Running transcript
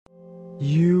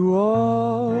You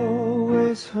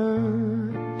always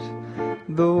hurt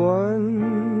the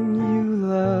one you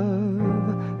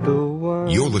love, the one.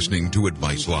 You're listening to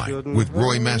Advice Line with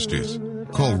Roy Masters.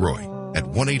 Call Roy at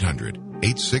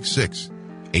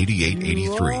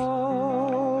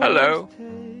 1-800-866-8883. Hello.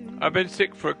 I've been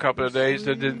sick for a couple of days.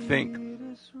 I didn't think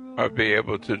I'd be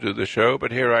able to do the show,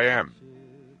 but here I am.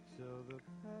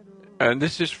 And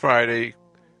this is Friday,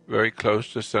 very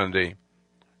close to Sunday,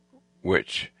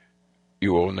 which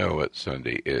you all know what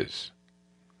Sunday is.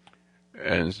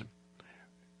 And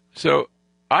so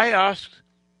I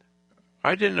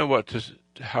didn't know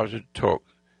how to talk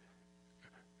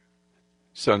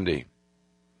Sunday.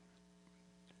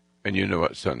 And you know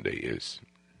what Sunday is.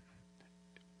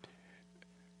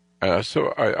 So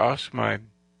I asked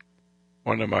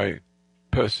one of my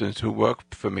persons who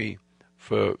worked for me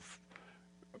for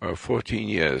 14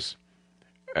 years,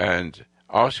 and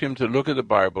asked him to look at the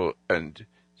Bible and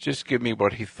just give me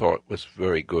what he thought was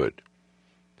very good.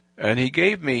 And he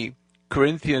gave me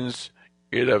Corinthians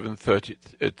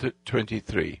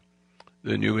 11:23,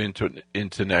 the New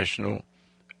International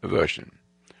Version.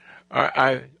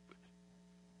 I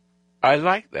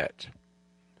like that.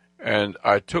 And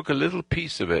I took a little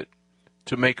piece of it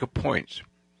to make a point.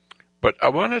 But I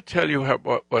want to tell you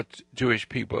what Jewish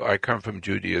people, I come from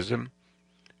Judaism,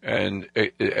 and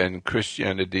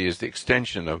Christianity is the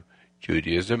extension of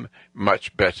Judaism,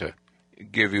 much better.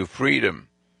 Give you freedom,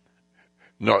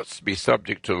 not be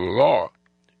subject to the law.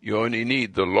 You only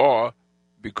need the law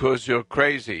because you're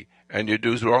crazy and you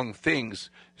do wrong things.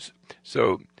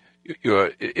 So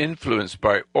you're influenced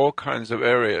by all kinds of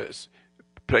areas,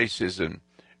 places, and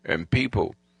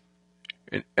people,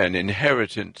 and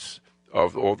inheritance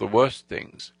of all the worst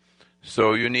things.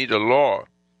 So you need a law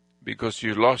because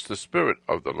you lost the spirit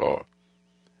of the law.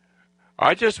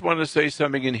 I just want to say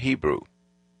something in Hebrew,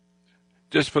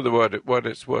 just for the what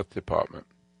it's worth department.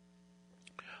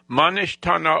 Manish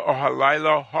tana o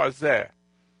halayla hazeh,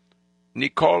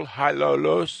 Nikol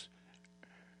halalos,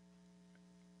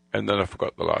 and then I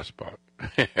forgot the last part.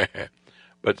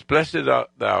 But blessed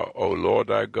art thou, O Lord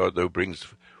our God, who brings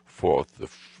forth the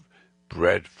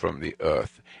bread from the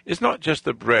earth. It's not just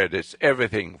the bread, it's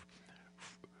everything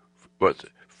what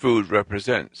food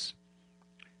represents.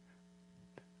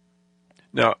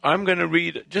 Now, I'm going to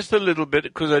read just a little bit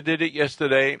because I did it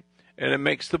yesterday, and it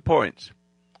makes the point.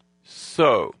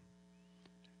 So,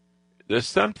 there's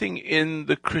something in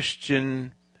the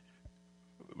Christian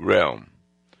realm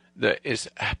that is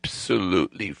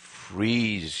absolutely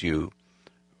frees you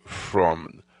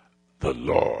from the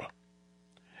law.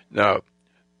 Now,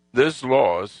 there's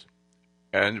laws,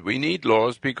 and we need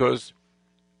laws because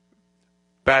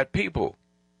bad people.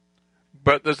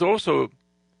 But there's also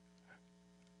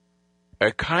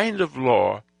a kind of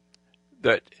law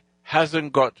that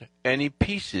hasn't got any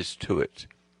pieces to it.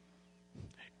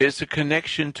 It's a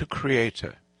connection to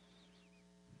Creator.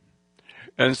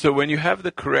 And so when you have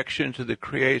the connection to the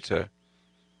Creator,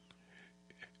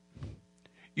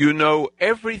 you know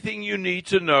everything you need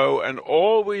to know and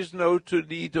always know to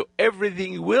need to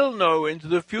everything you will know into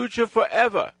the future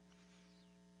forever.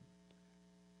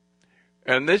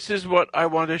 And this is what I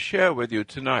want to share with you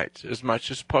tonight as much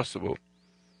as possible.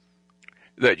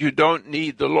 That you don't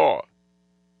need the law.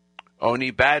 Only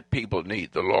bad people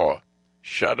need the law.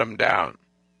 Shut them down.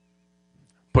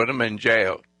 Put them in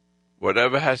jail.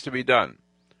 Whatever has to be done.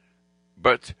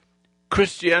 But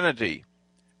Christianity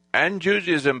and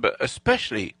Judaism, but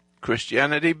especially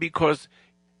Christianity, because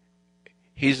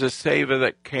he's a Savior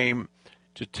that came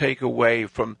to take you away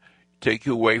from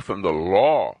the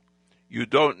law. You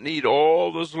don't need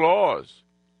all those laws.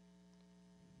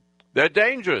 They're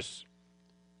dangerous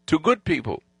to good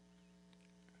people,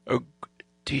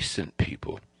 decent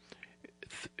people.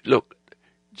 Look,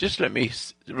 just let me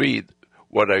read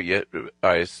what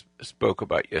I spoke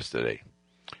about yesterday.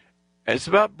 And it's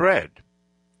about bread.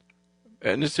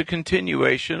 And it's a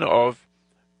continuation of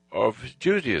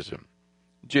Judaism.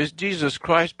 Just Jesus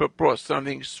Christ, but brought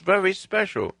something very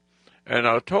special. And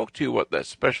I'll talk to you what that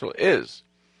special is.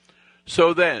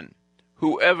 So then,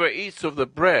 whoever eats of the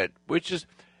bread,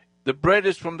 the bread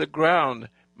is from the ground,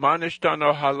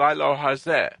 manishtano halalo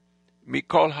hazeh,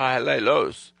 mikol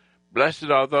halalos.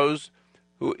 Blessed are those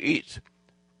who eat.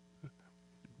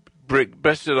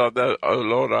 Blessed are thou, O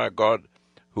Lord our God,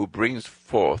 who brings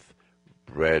forth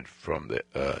bread from the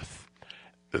earth.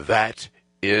 That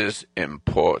is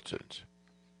important.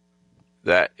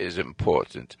 That is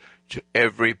important to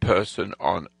every person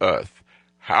on earth.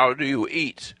 How do you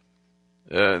eat?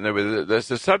 That's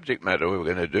the subject matter we're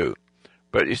going to do.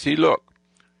 But you see, look.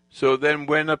 So then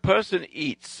when a person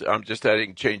eats, I'm just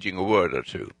changing a word or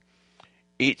two,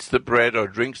 eats the bread or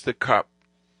drinks the cup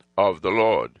of the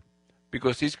Lord.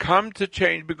 Because he's come to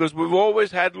change, because we've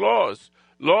always had laws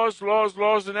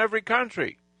in every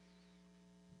country.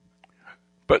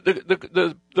 But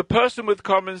the person with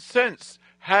common sense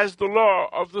has the law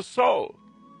of the soul.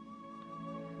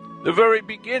 The very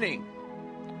beginning,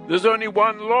 there's only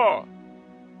one law,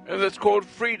 and that's called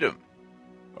freedom.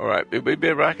 All right, we'll be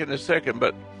back in a second,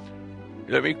 but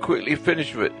let me quickly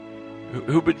finish with it.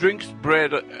 Who drinks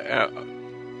bread...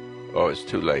 oh, it's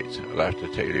too late. I'll have to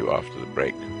tell you after the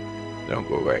break. Don't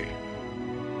go away.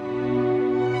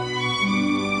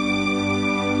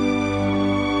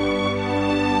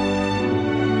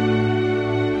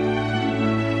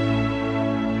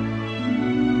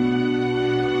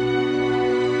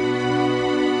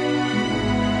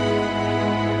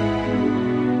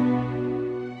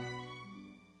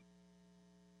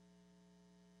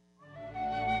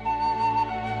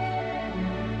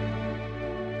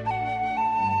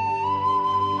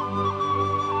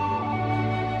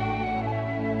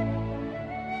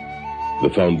 The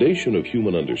foundation of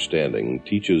human understanding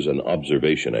teaches an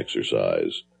observation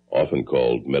exercise, often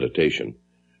called meditation,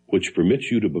 which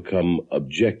permits you to become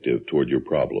objective toward your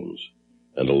problems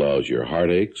and allows your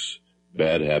heartaches,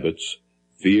 bad habits,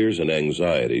 fears, and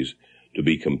anxieties to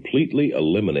be completely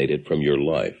eliminated from your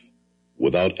life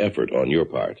without effort on your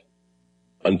part.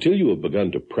 Until you have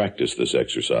begun to practice this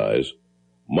exercise,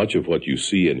 much of what you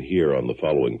see and hear on the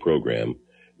following program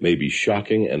may be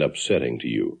shocking and upsetting to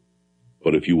you.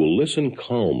 But if you will listen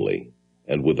calmly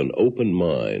and with an open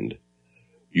mind,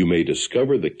 you may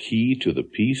discover the key to the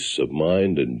peace of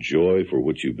mind and joy for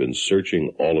which you've been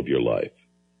searching all of your life.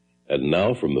 And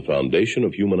now, from the foundation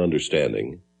of human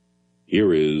understanding,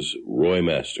 here is Roy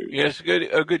Masters. Yes,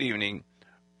 good evening.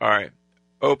 All right,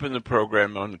 open the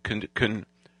program on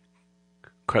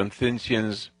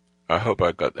Corinthians, I hope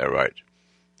I got that right,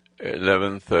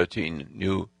 11:13,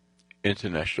 New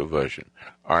International Version.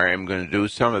 I am going to do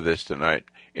some of this tonight.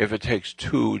 If it takes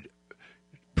 2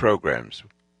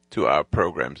 hour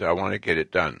programs, I want to get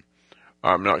it done.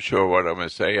 I'm not sure what I'm going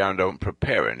to say. I don't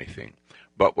prepare anything.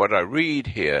 But what I read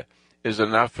here is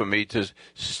enough for me to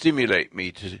stimulate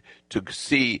me to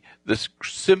see the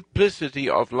simplicity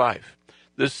of life.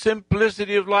 The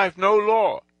simplicity of life, no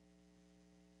law.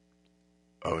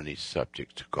 Only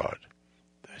subject to God.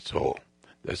 That's all.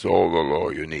 That's all the law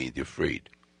you need. You're freed.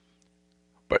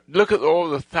 But look at all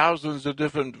the thousands of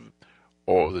different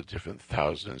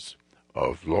thousands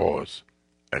of laws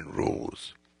and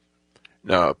rules.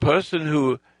 Now, a person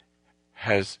who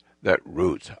has that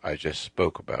root I just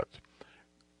spoke about,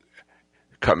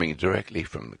 coming directly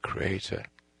from the Creator,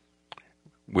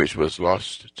 which was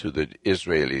lost to the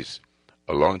Israelis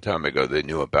a long time ago. They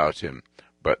knew about him,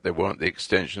 but they weren't the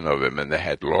extension of him, and they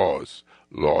had laws.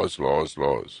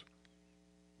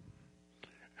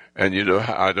 And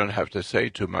I don't have to say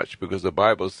too much, because the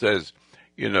Bible says,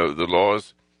 the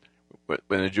laws,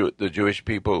 when the Jewish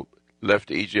people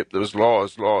left Egypt, there was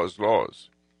laws.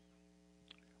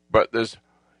 But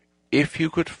if you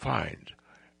could find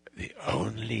the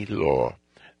only law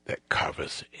that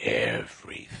covers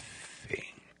everything.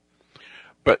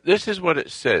 But this is what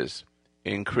it says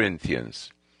in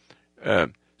Corinthians.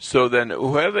 So then,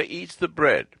 whoever eats the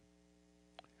bread,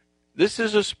 this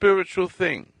is a spiritual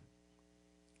thing.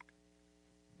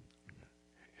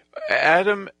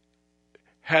 Adam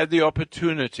had the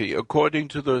opportunity, according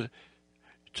to the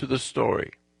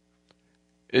story,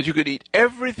 that you could eat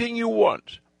everything you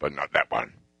want, but not that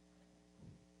one.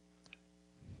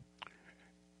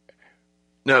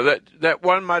 Now, that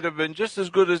one might have been just as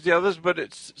good as the others, but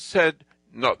it's said,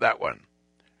 not that one.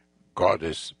 God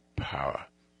is power.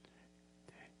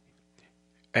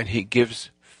 And he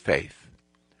gives faith.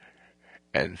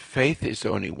 And faith is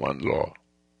only one law.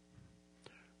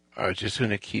 I'm just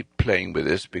going to keep playing with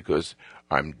this because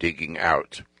I'm digging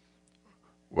out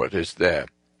what is there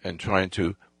and trying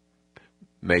to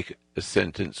make a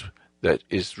sentence that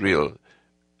is real,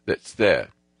 that's there.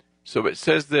 So it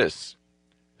says this: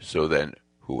 so then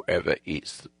whoever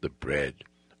eats the bread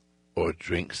or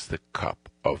drinks the cup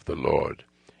of the Lord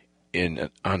in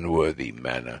an unworthy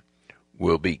manner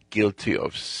will be guilty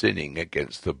of sinning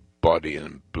against the body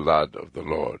and blood of the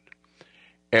Lord.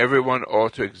 Everyone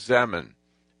ought to examine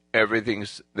everything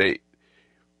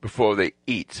before they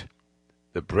eat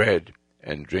the bread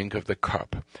and drink of the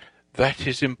cup. That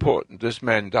is important. This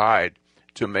man died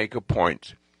to make a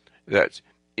point that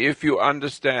if you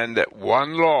understand that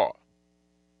one law,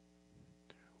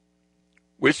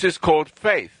 which is called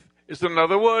faith, is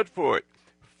another word for it.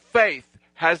 Faith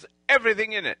has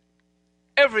everything in it.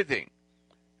 Everything.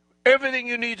 Everything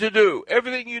you need to do.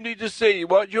 Everything you need to see.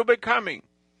 What you're becoming.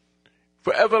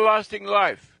 for everlasting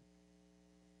life.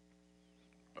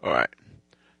 All right.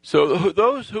 So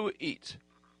those who eat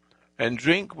and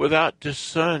drink without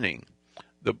discerning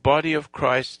the body of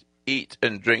Christ eat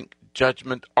and drink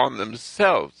judgment on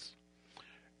themselves.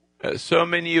 So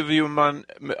many of you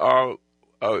are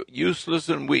useless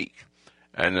and weak,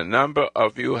 and a number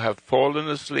of you have fallen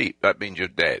asleep. That means you're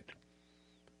dead.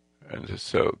 And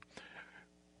so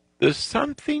there's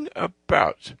something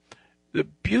about the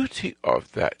beauty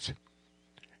of that.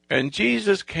 And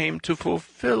Jesus came to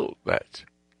fulfill that.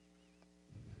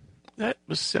 That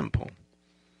was simple.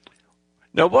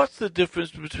 Now, what's the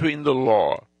difference between the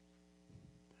law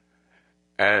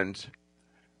and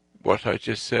what I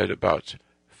just said about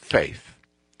faith?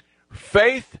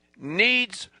 Faith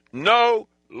needs no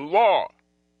law.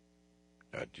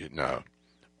 Now, do you know,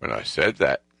 when I said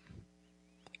that,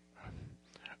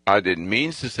 I didn't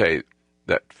mean to say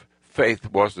that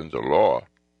faith wasn't a law,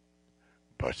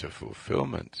 but a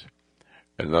fulfillment.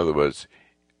 In other words,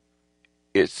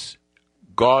 it's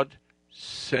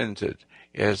God-centered.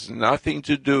 It has nothing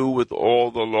to do with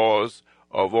all the laws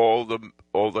of all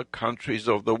the countries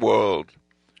of the world,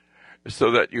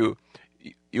 so that you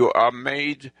are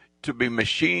made to be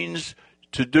machines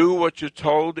to do what you're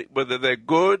told, whether they're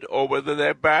good or whether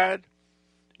they're bad.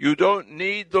 You don't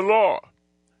need the law.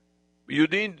 You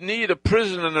need a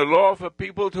prison and a law for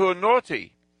people who are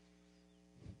naughty.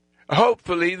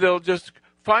 Hopefully they'll just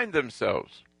find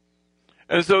themselves,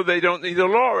 and so they don't need a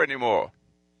law anymore.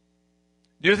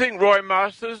 Do you think Roy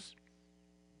Masters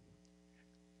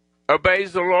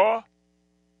obeys the law?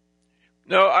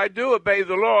 No, I do obey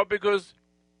the law because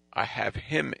I have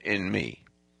him in me.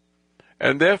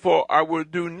 And therefore I will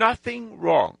do nothing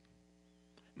wrong.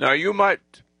 Now you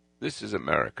might, this is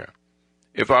America.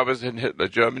 If I was in Hitler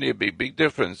Germany, it'd be a big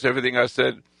difference. Everything I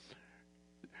said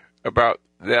about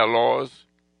their laws,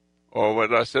 or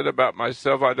what I said about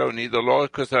myself, I don't need the law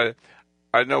because I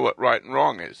know what right and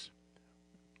wrong is.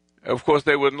 Of course,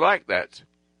 they wouldn't like that.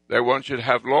 They want you to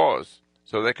have laws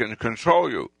so they can control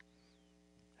you.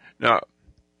 Now,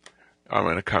 I'm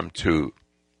going to come to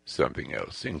something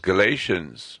else. In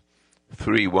Galatians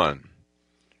 3:1,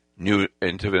 New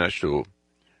International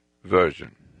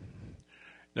Version.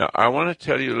 Now, I want to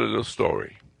tell you a little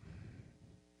story.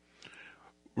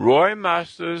 Roy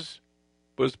Masters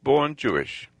was born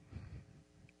Jewish.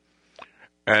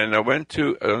 And I went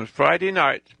to, on Friday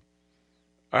night,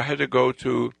 I had to go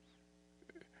to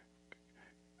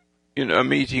a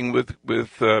meeting with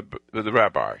the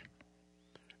rabbi.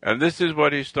 And this is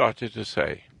what he started to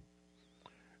say.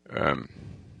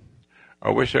 I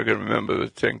wish I could remember the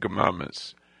 10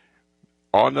 Commandments.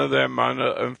 Honor their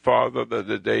mother and father, that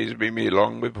the days may be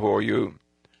long before you.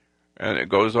 And it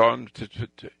goes on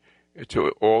to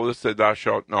all this, that thou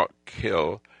shalt not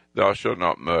kill, thou shalt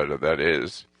not murder, that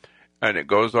is. And it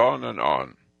goes on and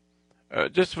on.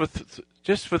 Just for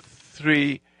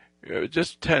 10,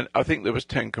 I think there was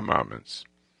 10 commandments.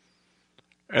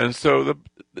 And so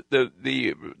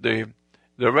the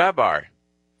rabbi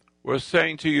was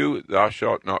saying to you, thou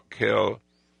shalt not kill,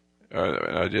 and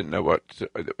I didn't know what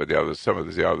the others, some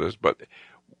of the others, but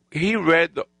he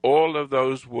read all of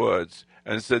those words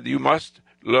and said, you must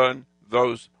learn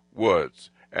those words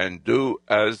and do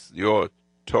as you're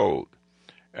told.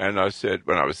 And I said,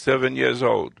 when I was 7 years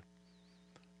old,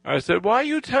 I said, why are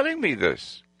you telling me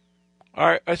this?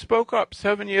 I spoke up,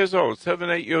 7 years old, 7,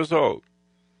 8 years old.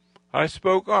 I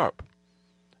spoke up.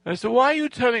 I said, why are you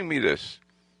telling me this?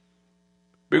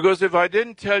 Because if I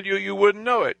didn't tell you, you wouldn't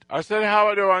know it. I said,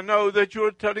 how do I know that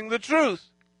you're telling the truth?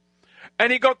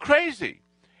 And he got crazy.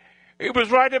 It was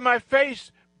right in my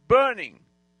face, burning.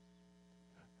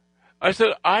 I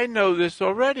said, I know this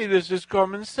already. This is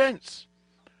common sense.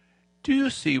 Do you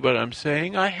see what I'm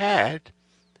saying? I had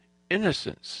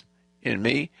innocence in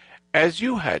me, as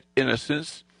you had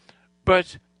innocence.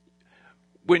 But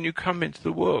when you come into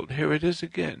the world, here it is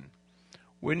again.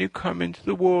 When you come into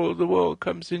the world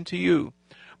comes into you.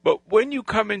 But when you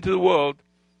come into the world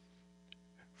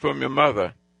from your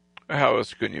mother, how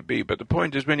else can you be? But the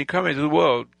point is, when you come into the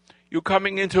world, you're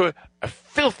coming into a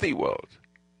filthy world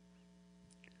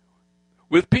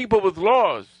with people with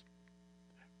laws.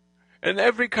 And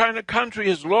every kind of country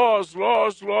has laws.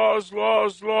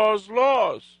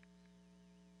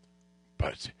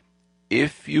 But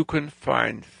if you can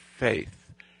find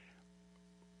faith,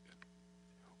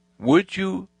 would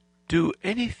you do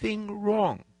anything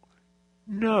wrong?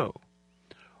 No.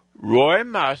 Roy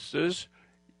Masters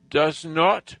does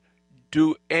not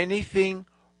do anything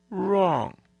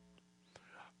wrong.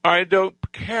 I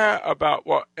don't care about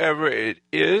whatever it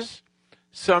is.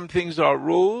 Some things are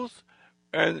rules,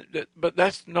 but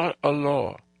that's not a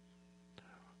law.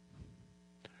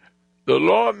 The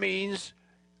law means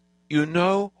you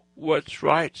know what's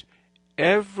right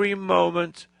every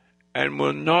moment and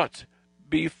will not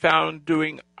be found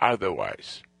doing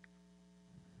otherwise.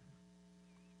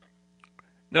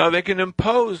 Now they can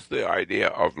impose the idea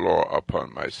of law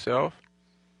upon myself,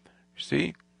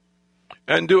 see,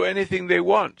 and do anything they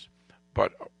want,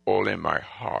 but all in my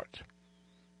heart.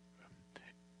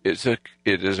 It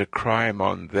is a crime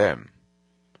on them,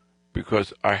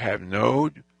 because I have no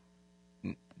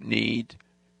need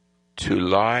to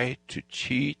lie, to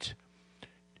cheat.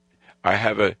 I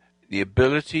have the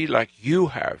ability, like you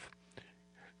have.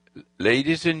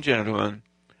 Ladies and gentlemen,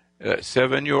 a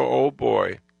 7-year-old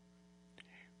boy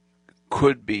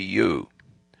could be you.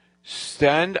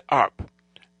 Stand up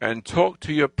and talk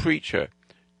to your preacher,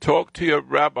 talk to your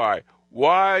rabbi.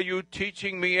 Why are you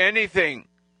teaching me anything?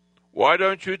 Why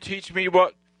don't you teach me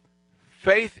what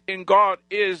faith in God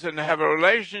is and have a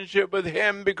relationship with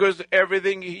Him, because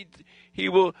everything He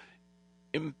will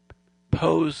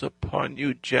impose upon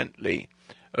you gently,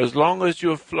 as long as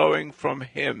you're flowing from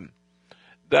Him.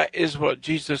 That is what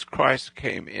Jesus Christ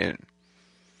came in.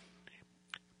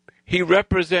 He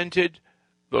represented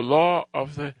the law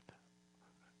of the,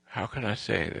 how can I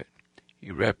say that? He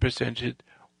represented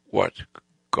what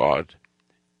God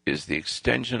is, the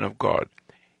extension of God.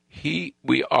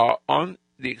 We are on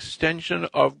the extension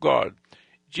of God.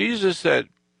 Jesus said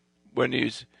when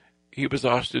he was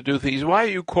asked to do things, why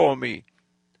do you call me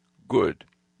good?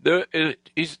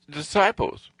 His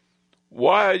disciples,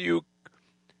 why do you,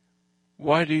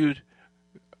 what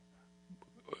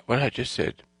I just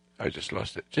said, I just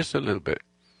lost it, just a little bit.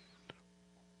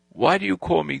 Why do you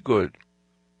call me good?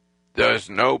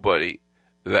 There's nobody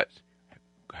that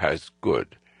has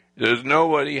good. There's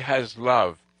nobody has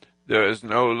love. There is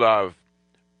no love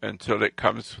until it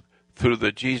comes through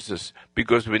the Jesus,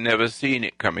 because we've never seen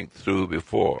it coming through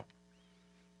before.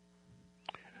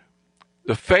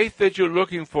 The faith that you're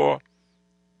looking for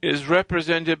is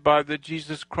represented by the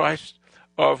Jesus Christ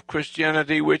of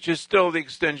Christianity, which is still the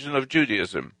extension of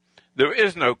Judaism. There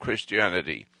is no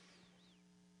Christianity.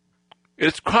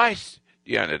 It's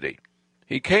Christianity.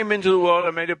 He came into the world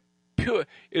and made it pure.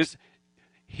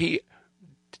 He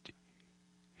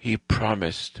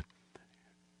promised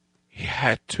he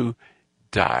had to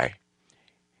die.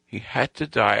 He had to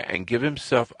die and give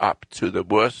himself up to the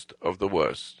worst of the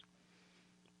worst.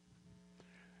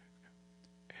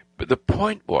 But the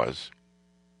point was,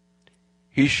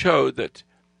 he showed that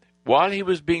while he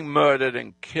was being murdered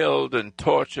and killed and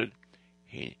tortured,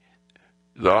 the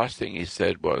last thing he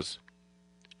said was,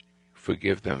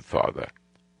 forgive them, Father,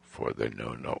 for they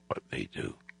know not what they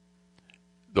do.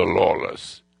 The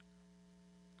lawless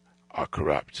are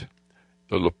corrupt.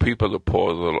 The people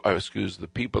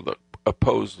that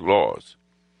oppose laws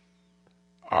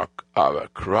are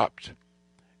corrupt.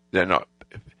 They're not.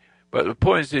 But the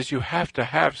point is, you have to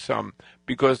have some,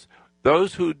 because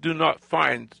those who do not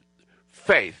find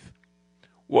faith,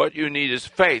 what you need is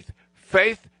faith.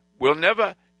 Faith will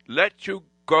never let you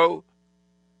go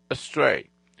astray.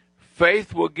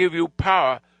 Faith will give you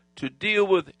power to deal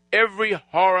with every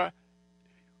horror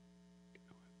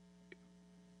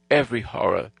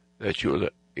that you'll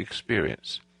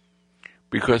experience.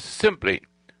 Because simply,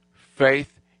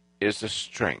 faith is a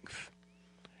strength.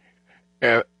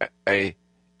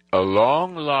 A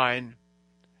long line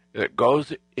that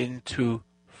goes into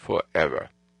forever.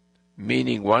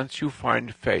 Meaning, once you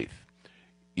find faith,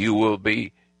 you will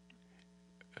be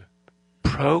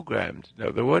programmed.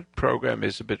 Now, the word program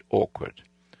is a bit awkward,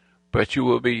 but you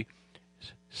will be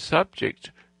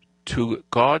subject to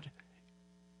God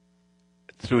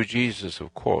through Jesus,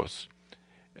 of course.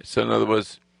 So, in other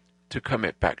words, to come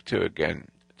it back to again,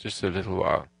 just a little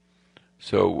while.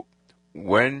 So,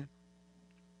 when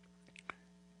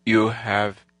you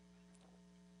have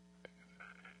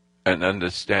an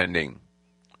understanding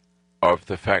of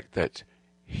the fact that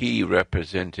he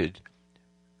represented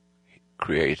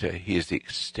Creator, he is the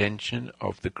extension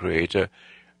of the Creator,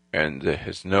 and there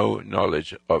has no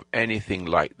knowledge of anything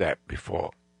like that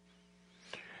before.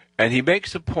 And he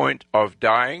makes a point of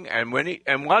dying, and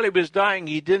while he was dying,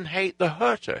 he didn't hate the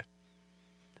hurter.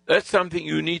 That's something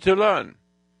you need to learn.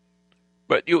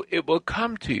 But it will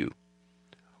come to you.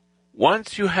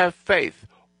 Once you have faith,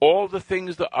 all the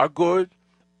things that are good,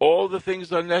 all the things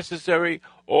that are necessary,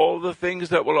 all the things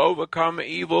that will overcome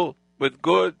evil with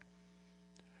good.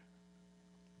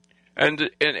 And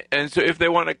so if they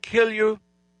want to kill you,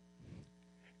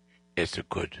 it's a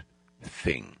good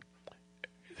thing.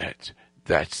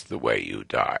 That's the way you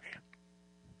die.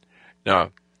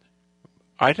 Now,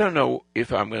 I don't know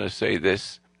if I'm going to say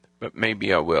this, but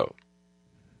maybe I will.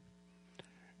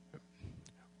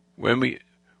 When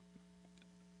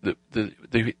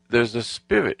there's a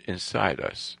spirit inside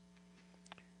us.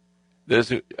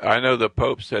 I know the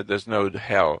Pope said there's no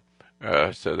hell,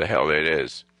 so the hell it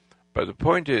is. But the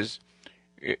point is,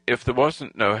 if there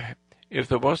wasn't no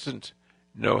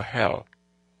hell,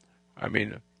 I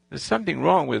mean, there's something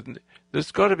wrong with.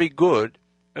 There's got to be good,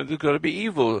 and there's got to be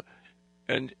evil,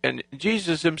 and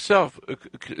Jesus himself,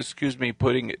 excuse me,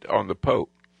 putting it on the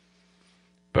Pope,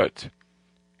 but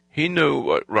he knew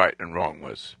what right and wrong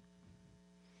was.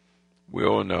 We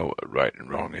all know what right and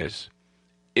wrong is.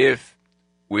 If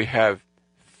we have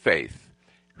faith.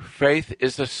 Faith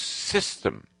is a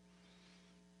system.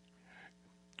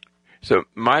 So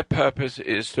my purpose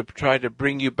is to try to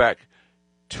bring you back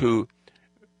to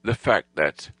the fact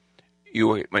that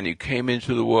when you came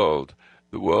into the world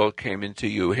came into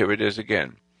you. Here it is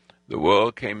again. The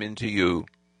world came into you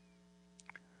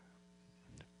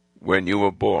when you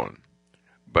were born.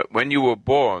 But when you were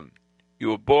born,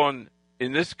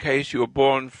 in this case, you were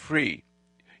born free.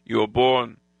 You were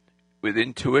born with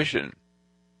intuition.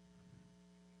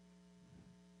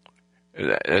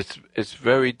 It's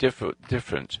very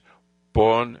different.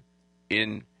 Born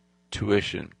in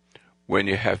tuition. When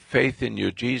you have faith in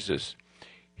your Jesus,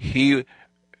 he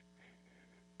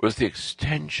was the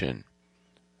extension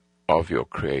of your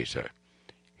Creator.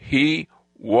 He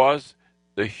was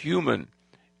the human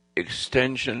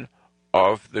extension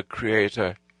of the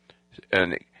Creator,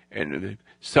 and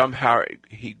somehow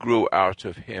he grew out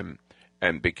of him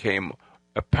and became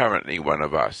apparently one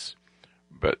of us,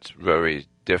 but very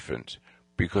different,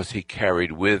 because he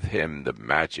carried with him the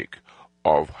magic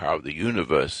of how the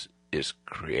universe is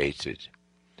created.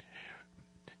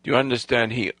 Do you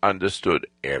understand? He understood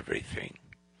everything.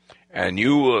 And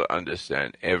you will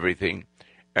understand everything.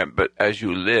 But as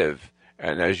you live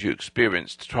and as you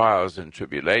experience trials and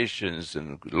tribulations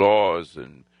and laws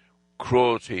and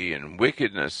cruelty and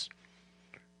wickedness,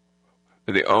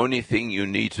 the only thing you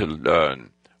need to learn,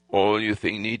 all you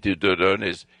need to learn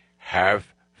is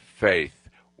have faith.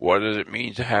 What does it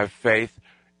mean to have faith?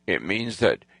 It means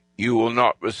that you will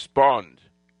not respond.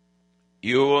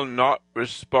 You will not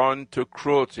respond to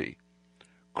cruelty.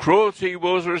 Cruelty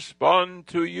will respond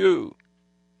to you.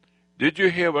 Did you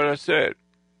hear what I said?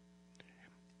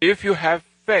 If you have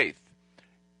faith,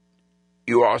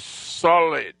 you are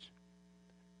solid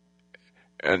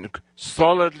and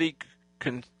solidly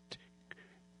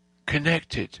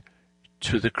connected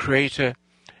to the Creator,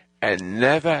 and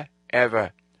never,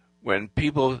 ever, when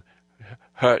people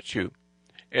hurt you,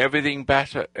 everything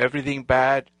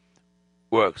bad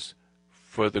works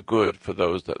for the good for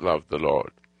those that love the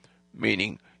Lord.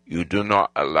 Meaning, you do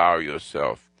not allow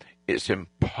yourself. It's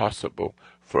impossible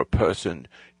for a person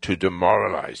to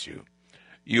demoralize you.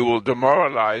 You will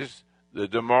demoralize the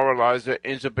demoralizer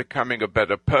into becoming a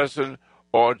better person,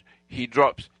 or he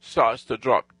starts to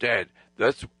drop dead.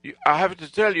 I have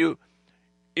to tell you,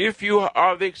 if you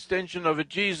are the extension of a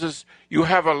Jesus, you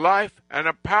have a life and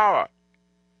a power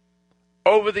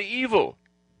over the evil.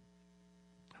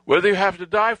 Whether you have to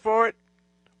die for it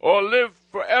or live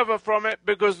forever from it,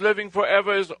 because living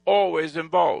forever is always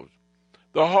involved.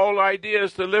 The whole idea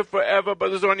is to live forever, but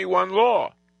there's only one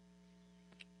law.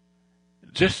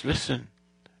 Just listen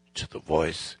to the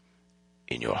voice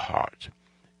in your heart,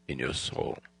 in your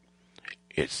soul.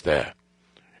 It's there.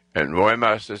 And Roy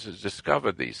Masters has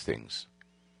discovered these things.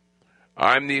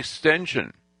 I'm the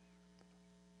extension.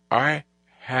 I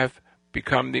have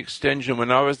become the extension.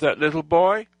 When I was that little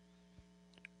boy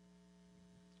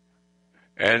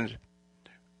and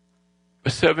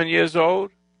 7 years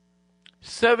old,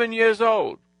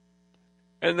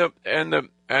 and the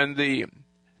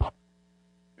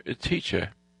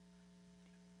teacher,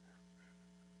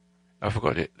 I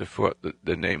forgot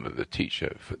the name of the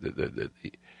teacher,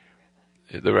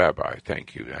 the rabbi.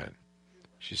 Thank you, Anne.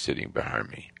 She's sitting behind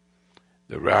me.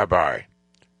 The rabbi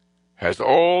has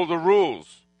all the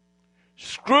rules.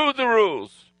 Screw the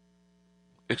rules.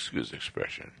 Excuse the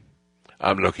expression.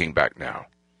 I'm looking back now.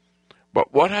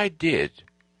 But what I did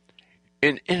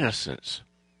in innocence,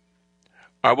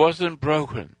 I wasn't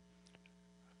broken.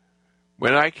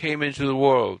 When I came into the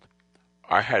world,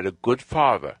 I had a good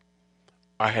father.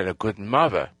 I had a good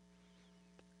mother.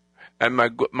 And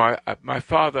my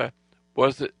father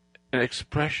was an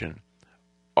expression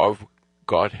of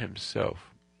God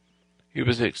himself. He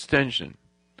was an extension.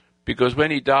 Because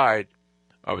when he died,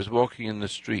 I was walking in the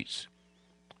streets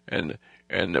and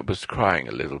I was crying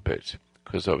a little bit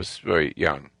because I was very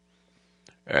young.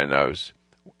 And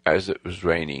as it was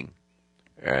raining,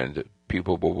 and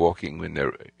people were walking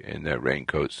in their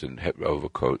raincoats and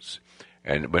overcoats.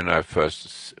 And when I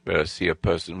see a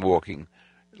person walking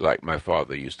like my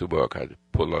father used to work. I'd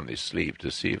pull on his sleeve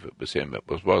to see if it was him.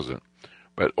 It wasn't.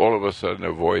 But all of a sudden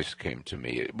a voice came to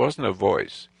me. It wasn't a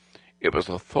voice. It was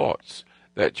a thought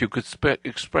that you could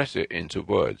express it into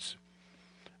words.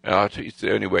 And I'll tell you, it's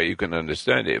the only way you can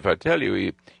understand it. If I tell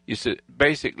you, he said,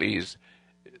 basically,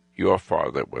 your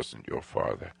father wasn't your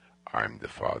father. I'm the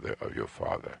father of your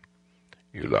father.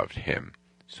 You loved him,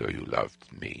 so you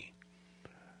loved me.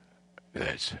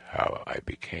 That's how I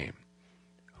became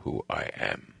who I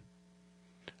am.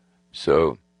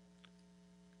 So,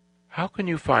 how can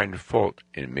you find fault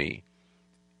in me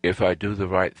if I do the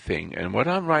right thing? And what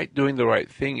I'm doing the right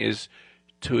thing is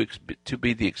to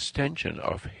be the extension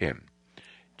of him.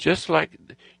 Just like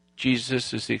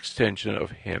Jesus is the extension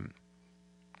of him.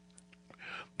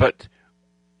 But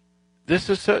there's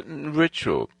a certain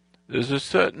ritual, there's a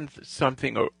certain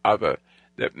something or other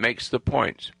that makes the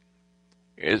point.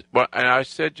 And I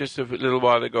said just a little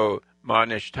while ago,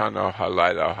 Manish Tano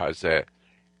Halayla Hazeh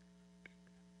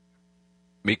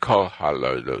Mikol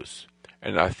Halolos.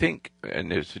 And I think,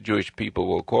 and as the Jewish people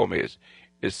will call me,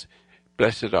 is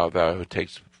blessed art thou who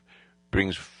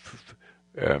brings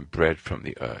bread from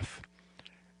the earth.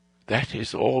 That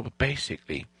is all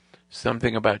basically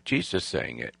something about Jesus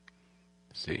saying it.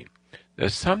 See,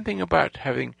 there's something about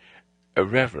having a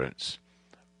reverence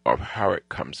of how it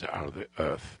comes out of the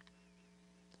earth.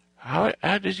 How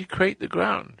does he create the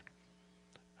ground?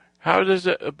 How does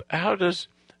a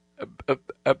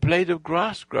blade of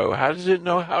grass grow? How does it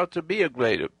know how to be a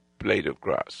blade of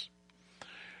grass?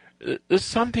 There's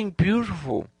something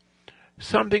beautiful,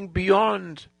 something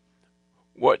beyond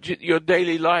what your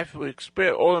daily life would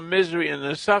experience, all the misery and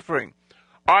the suffering.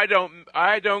 I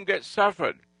don't get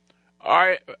suffered.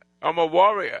 I'm a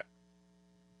warrior,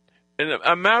 and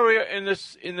a warrior in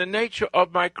the nature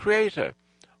of my Creator.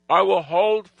 I will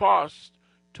hold fast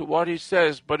to what He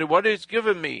says. But what He's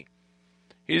given me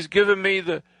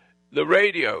the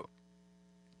radio.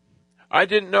 I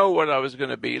didn't know what I was going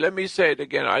to be. Let me say it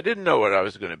again. I didn't know what I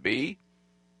was going to be.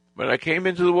 When I came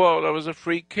into the world, I was a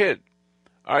free kid.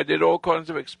 I did all kinds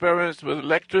of experiments with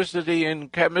electricity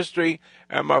and chemistry,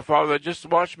 and my father just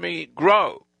watched me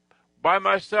grow by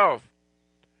myself,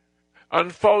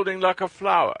 unfolding like a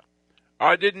flower.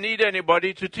 I didn't need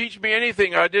anybody to teach me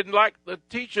anything. I didn't like the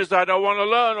teachers. I don't want to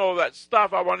learn all that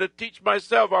stuff. I want to teach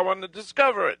myself. I want to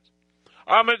discover it.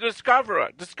 I'm a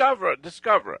discoverer.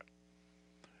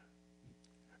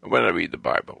 And when I read the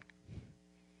Bible,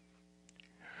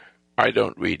 I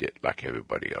don't read it like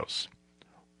everybody else.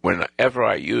 Whenever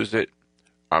I use it,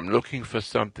 I'm looking for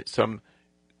some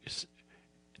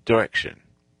direction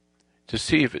to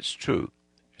see if it's true.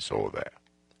 It's all there,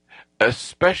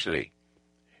 especially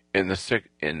in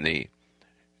the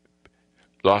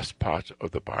last part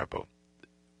of the Bible,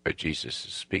 where Jesus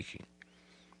is speaking,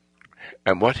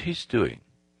 and what he's doing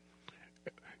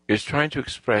is trying to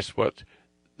express what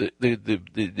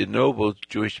the noble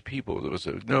Jewish people. There was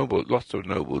lots of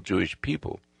noble Jewish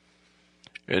people.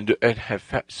 And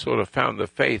have sort of found the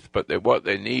faith, but what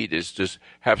they need is to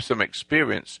have some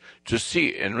experience to see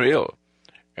it in real.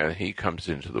 And he comes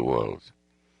into the world,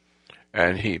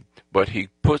 but he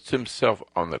puts himself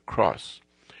on the cross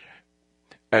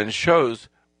and shows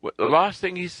the last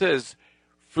thing he says: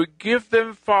 "Forgive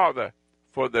them, Father,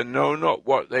 for they know not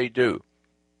what they do."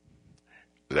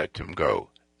 Let them go.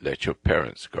 Let your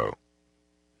parents go.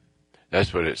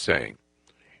 That's what it's saying.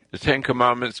 The Ten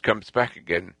Commandments comes back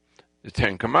again. The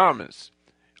Ten Commandments,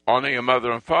 honor your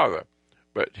mother and father,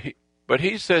 but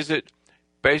he says it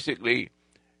basically.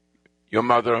 Your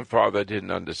mother and father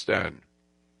didn't understand.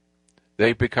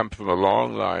 They come from a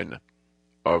long line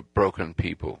of broken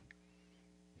people.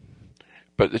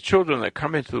 But the children that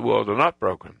come into the world are not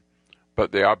broken,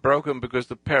 but they are broken because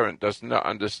the parent does not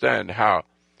understand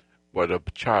what a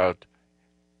child.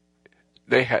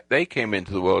 They came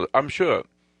into the world. I'm sure.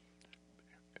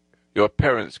 Your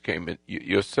parents came in,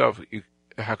 yourself,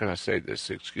 how can I say this,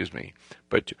 excuse me,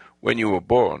 but when you were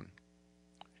born,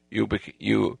 you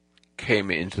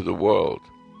came into the world,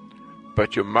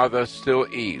 but your mother's still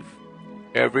Eve.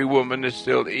 Every woman is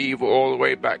still Eve all the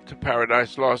way back to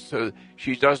Paradise Lost, so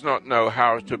she does not know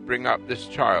how to bring up this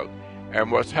child. And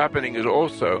what's happening is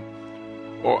also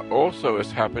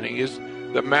is happening is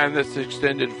the man that's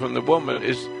extended from the woman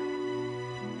is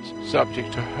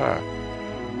subject to her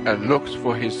and looks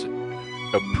for his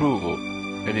approval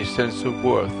and his sense of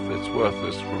worth that's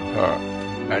worthless from her,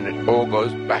 and it all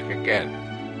goes back again.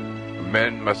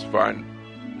 Men must find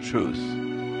truth.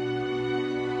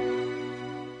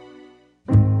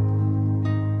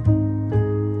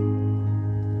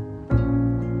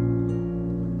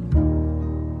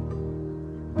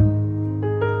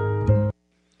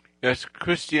 Yes,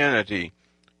 Christianity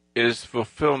is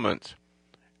fulfillment.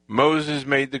 Moses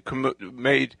made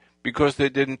because they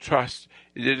didn't trust.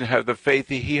 He didn't have the faith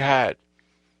he had.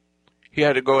 He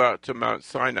had to go out to Mount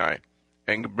Sinai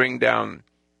and bring down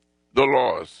the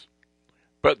laws.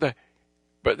 But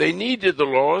they needed the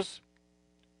laws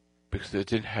because they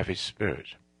didn't have his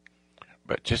spirit.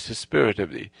 But just the spirit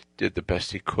of it did the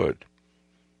best he could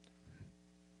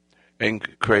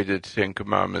and created 10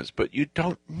 commandments. But you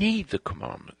don't need the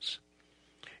commandments.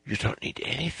 You don't need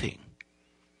anything.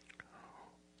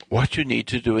 What you need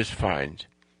to do is find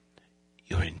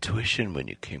your intuition when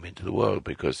you came into the world,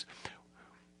 because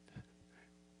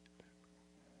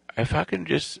if I can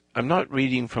just, I'm not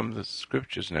reading from the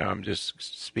scriptures now, I'm just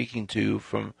speaking to you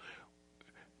from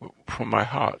my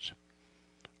heart.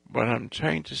 What I'm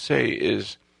trying to say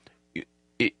is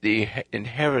the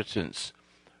inheritance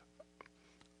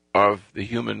of the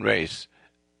human race.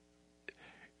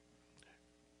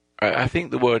 I think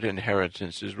the word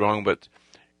inheritance is wrong, but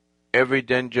every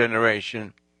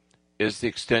generation is the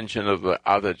extension of the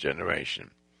other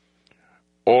generation.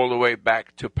 All the way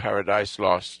back to Paradise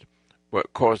Lost,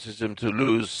 what causes them to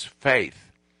lose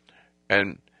faith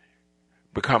and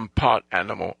become part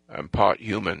animal and part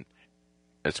human.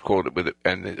 It's called it with it,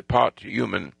 and the part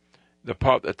human, the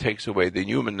part that takes away the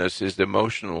humanness is the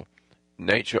emotional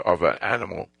nature of an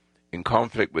animal. In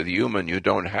conflict with human, you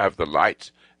don't have the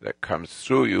light that comes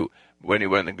through you when you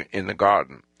were in the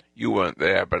garden. You weren't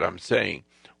there, but I'm saying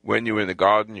when you were in the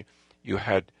garden, you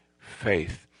had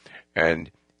faith.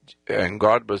 And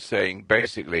God was saying,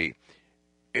 basically,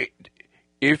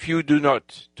 if you do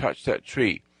not touch that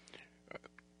tree,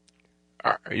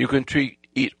 you can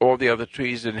eat all the other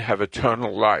trees and have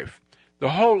eternal life.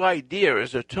 The whole idea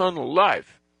is eternal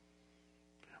life.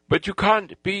 But you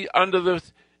can't be under the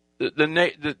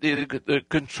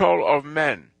control of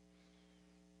men.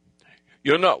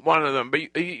 You're not one of them.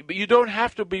 But you don't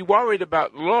have to be worried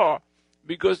about law,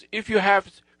 because if you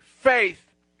have faith,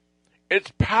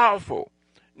 it's powerful.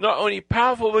 Not only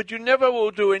powerful, but you never will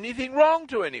do anything wrong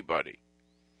to anybody.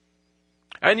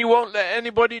 And you won't let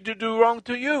anybody to do wrong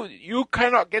to you. You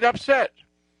cannot get upset.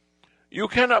 You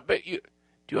cannot be...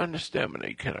 do you understand when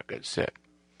you cannot get upset?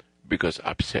 Because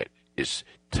upset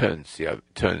turns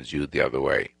you the other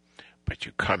way. But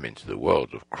you come into the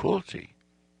world of cruelty.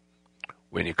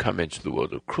 When you come into the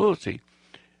world of cruelty,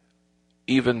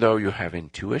 even though you have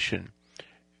intuition,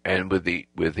 and with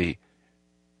the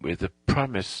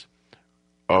promise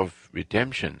of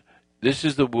redemption, this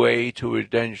is the way to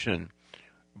redemption.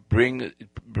 Bring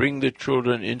the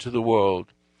children into the world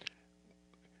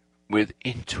with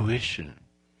intuition.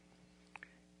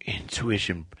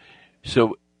 Intuition.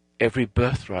 So every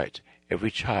birthright,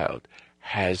 every child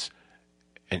has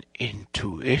an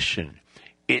intuition.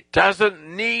 It doesn't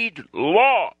need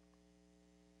law.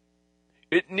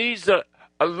 It needs a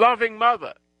loving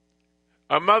mother.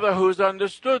 A mother who's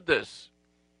understood this.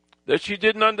 That she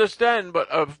didn't understand, but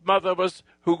a mother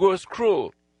who was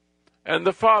cruel. And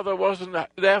the father wasn't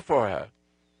there for her.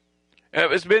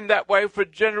 And it's been that way for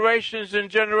generations and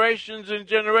generations and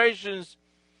generations.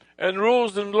 And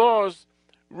rules and laws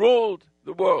ruled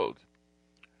the world.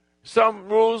 Some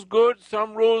rules good,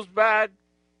 some rules bad.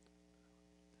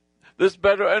 There's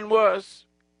better and worse.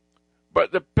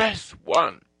 But the best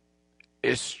one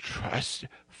is trust.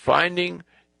 Finding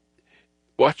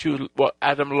what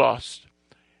Adam lost.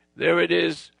 There it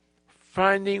is.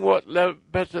 Finding what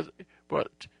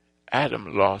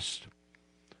Adam lost.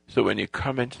 So when you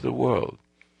come into the world,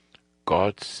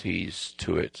 God sees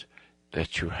to it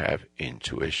that you have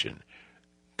intuition.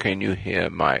 Can you hear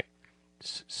my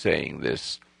saying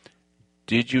this?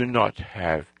 Did you not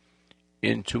have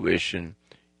intuition?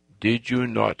 Did you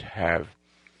not have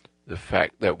the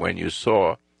fact that when you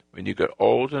got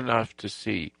old enough to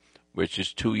see, which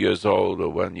is 2 years old or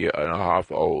 1 year and a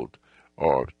half old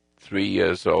or 3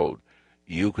 years old,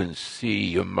 you can see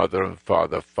your mother and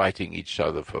father fighting each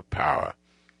other for power.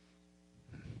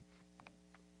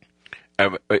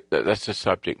 And that's a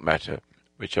subject matter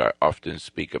which I often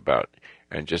speak about,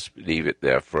 and just leave it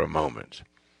there for a moment.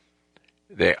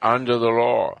 They're under the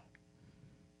law.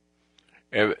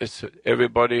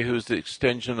 Everybody who's the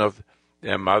extension of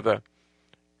their mother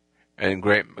and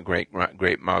great-mother,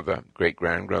 great-grandmother,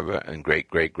 and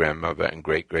great-great-grandmother, and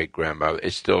great-great-grandmother,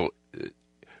 is still...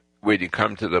 when you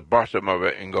come to the bottom of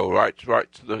it and go right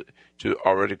to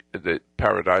already the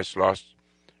Paradise Lost,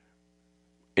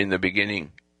 in the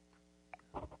beginning,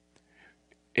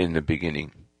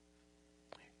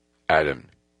 Adam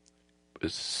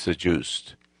was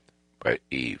seduced by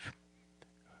Eve.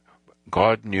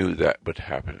 God knew that would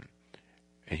happen,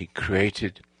 and he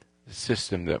created the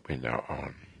system that we're now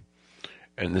on.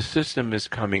 And the system is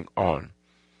coming on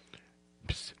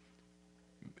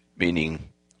meaning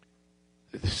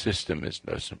the system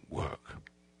doesn't work.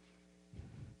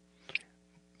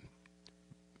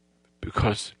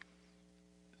 Because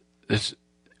there's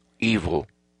evil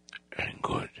and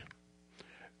good.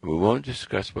 We won't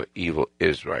discuss what evil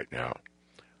is right now,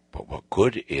 but what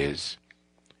good is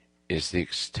the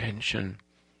extension,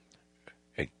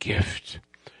 a gift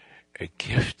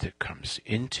that comes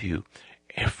into you.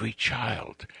 Every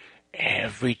child,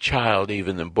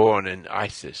 even the born in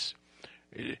ISIS,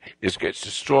 it gets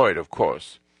destroyed, of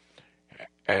course,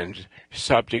 and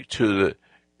subject to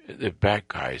the bad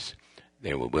guys.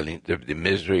 They were willing, the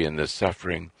misery and the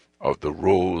suffering of the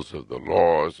rules, of the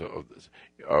laws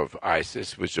of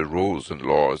ISIS, which are rules and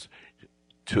laws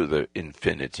to the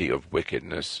infinity of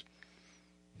wickedness.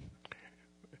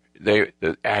 The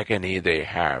agony they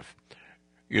have.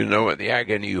 You know what the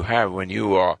agony you have when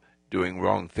you are doing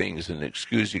wrong things and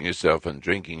excusing yourself and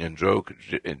drinking and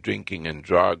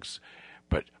drugs,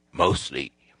 but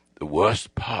mostly the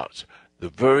worst part, the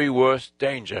very worst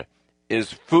danger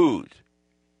is food,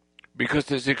 because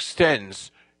this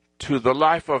extends to the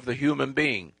life of the human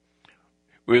being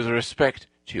with respect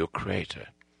to your Creator,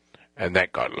 and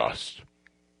that got lost.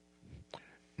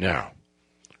 Now,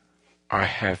 I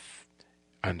have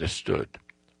understood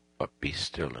what be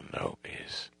still and know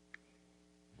is.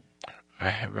 I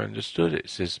have understood it. It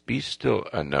says, be still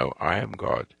and know I am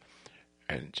God.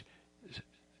 And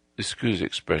excuse the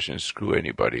expression, screw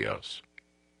anybody else.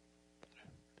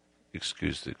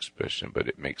 Excuse the expression, but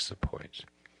it makes the point.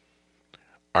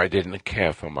 I didn't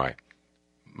care for my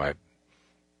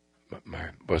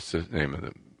what's the name of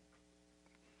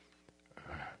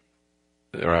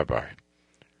the rabbi?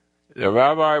 The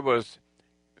rabbi was,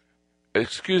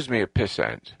 excuse me, a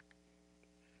pissant.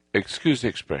 Excuse the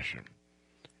expression.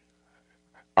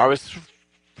 I was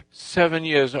 8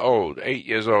 years old,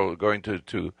 going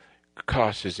to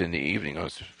classes in the evening on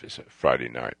Friday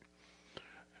night.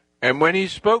 And when he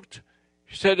spoke,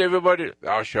 he said to everybody,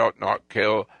 thou shalt not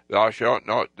kill, thou shalt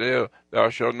not steal, thou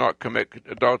shalt not commit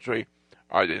adultery.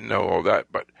 I didn't know all that,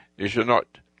 but you shall not,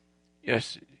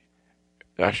 yes,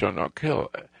 thou shalt not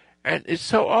kill. And it's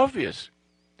so obvious.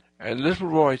 And little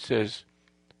Roy says,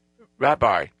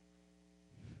 Rabbi,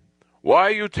 why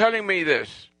are you telling me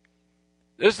this?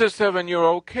 This is a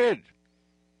 7-year-old kid.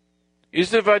 He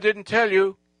said, if I didn't tell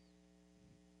you,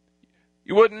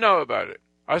 you wouldn't know about it.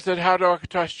 I said, how do I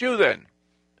trust you then?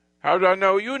 How do I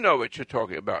know you know what you're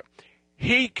talking about?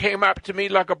 He came up to me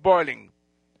like a boiling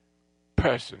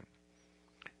person.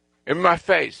 In my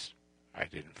face. I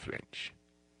didn't flinch.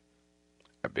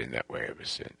 I've been that way ever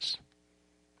since.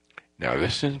 Now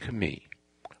listen to me.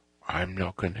 I'm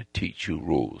not going to teach you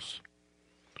rules.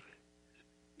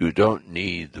 You don't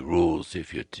need the rules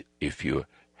if you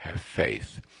have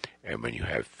faith. And when you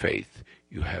have faith,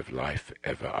 you have life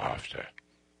ever after.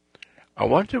 I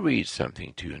want to read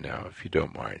something to you now, if you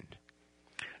don't mind.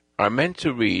 I meant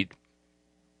to read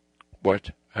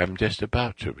what I'm just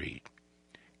about to read.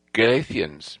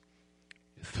 Galatians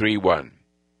 3:1,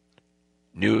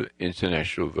 New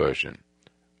International Version.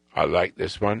 I like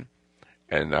this one,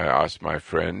 and I asked my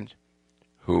friend,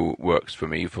 who works for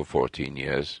me for 14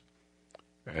 years,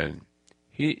 and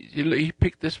he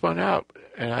picked this one out,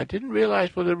 and I didn't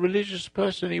realize what a religious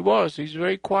person he was. He's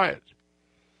very quiet.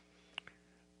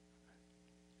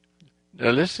 Now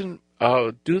listen,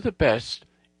 I'll do the best.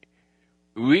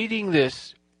 Reading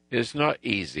this is not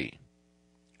easy,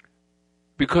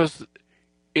 because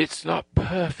it's not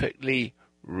perfectly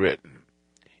written,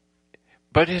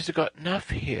 but it's got enough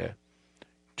here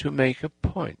to make a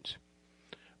point.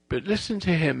 But listen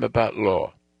to him about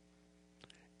law.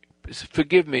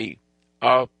 Forgive me,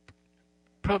 I'll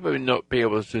probably not be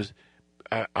able to.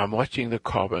 I'm watching the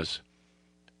commas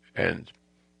and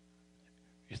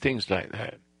things like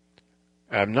that.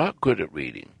 I'm not good at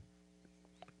reading.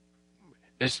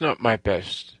 It's not my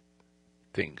best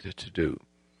thing to do.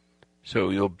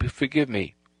 So you'll forgive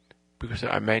me, because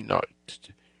I may not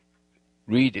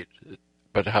read it,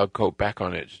 but I'll go back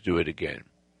on it to do it again.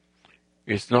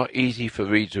 It's not easy for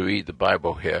me to read the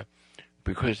Bible here,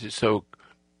 because it's so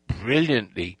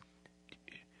brilliantly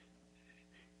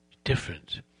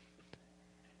different.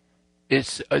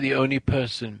 It's the only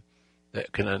person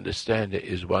that can understand it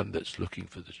is one that's looking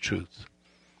for the truth.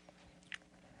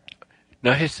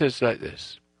 Now he says like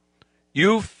this,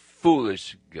 you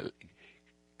foolish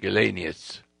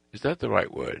Galatians, is that the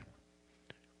right word?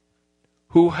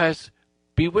 Who has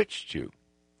bewitched you?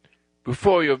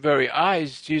 Before your very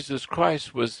eyes, Jesus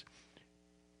Christ was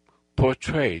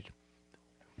portrayed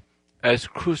as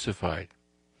crucified.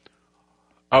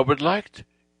 I would like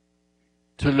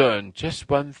to learn just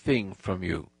one thing from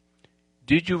you.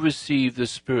 did you receive the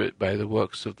Spirit by the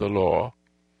works of the law?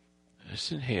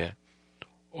 Listen here.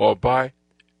 Or by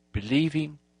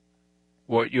believing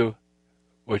what you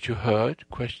heard?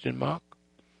 Question mark.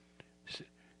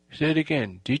 Say it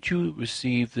again. Did you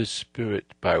receive the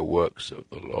Spirit by works of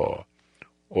the law,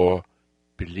 or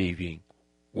believing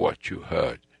what you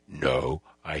heard? No,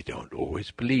 I don't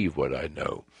always believe what I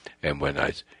know. And when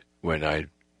I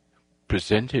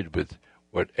presented with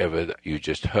whatever that you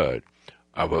just heard,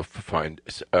 I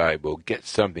will get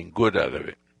something good out of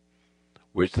it,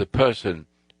 which the person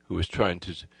who was trying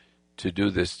to do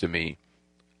this to me,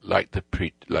 like the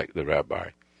rabbi,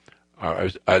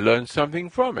 I learned something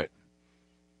from it.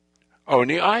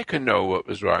 Only I can know what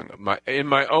was wrong. In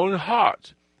my own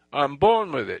heart, I'm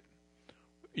born with it.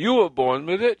 You were born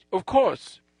with it, of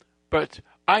course. But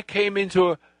I came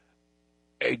into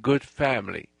a good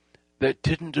family that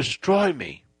didn't destroy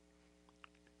me.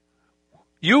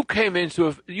 You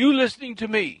listening to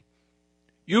me,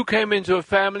 you came into a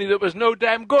family that was no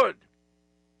damn good,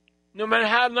 no matter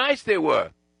how nice they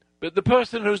were. But the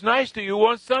person who's nice to you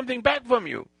wants something back from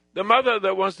you. The mother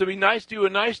that wants to be nice to you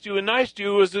and nice to you and nice to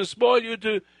you was to spoil you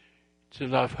to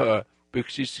love her,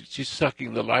 because she's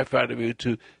sucking the life out of you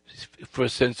for a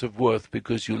sense of worth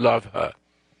because you love her.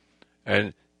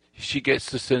 And she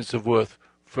gets the sense of worth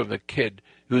from the kid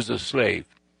who's a slave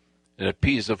and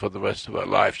appease her for the rest of her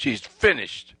life. She's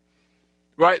finished.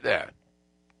 Right there.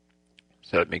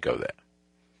 So let me go there.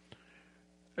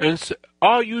 And so,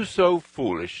 are you so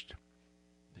foolish?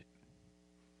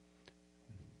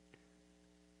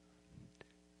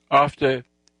 After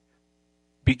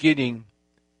beginning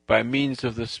by means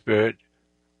of the Spirit,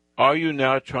 are you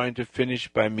now trying to finish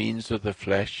by means of the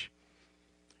flesh?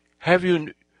 Have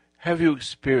you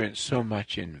experienced so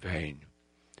much in vain?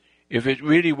 If it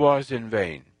really was in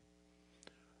vain, ?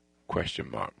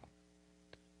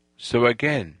 So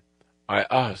again, I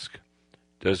ask,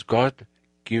 does God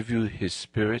give you his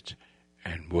Spirit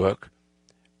and work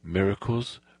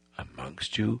miracles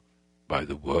amongst you by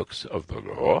the works of the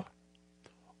law,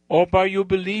 or by you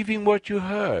believing what you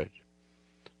heard?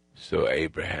 So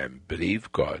Abraham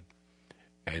believed God,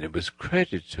 and it was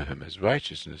credited to him as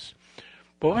righteousness.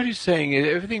 But what he's saying is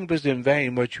everything was in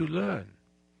vain what you learn.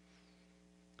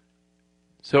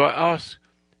 So I ask,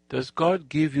 does God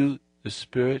give you the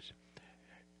Spirit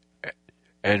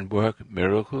and work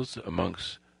miracles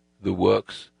amongst the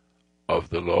works of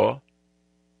the law,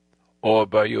 or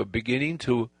by your beginning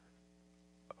to,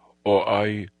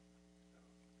 or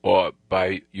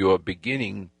by your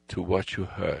beginning to what you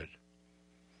heard?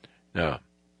 Now,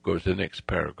 go to the next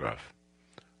paragraph.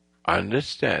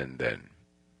 Understand then.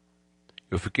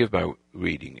 You'll forgive my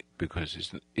reading it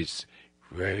because it's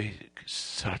very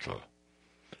subtle.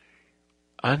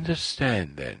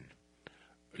 Understand then,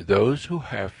 those who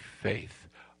have faith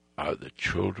are the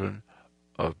children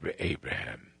of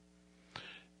Abraham.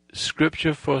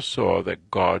 Scripture foresaw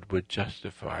that God would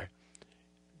justify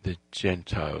the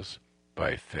Gentiles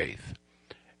by faith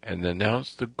and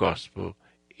announce the gospel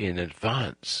in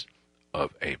advance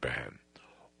of Abraham.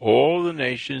 All the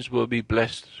nations will be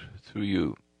blessed through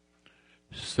you.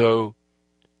 So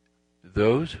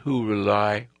those who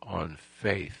rely on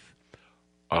faith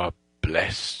are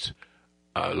blessed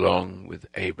along with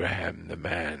Abraham, the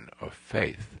man of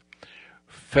faith.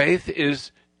 Faith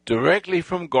is directly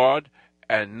from God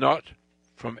and not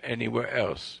from anywhere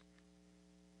else.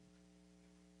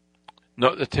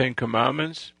 Not the Ten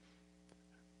Commandments,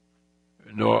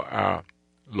 nor our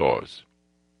laws,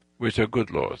 which are good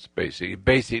laws,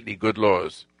 basically good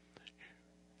laws,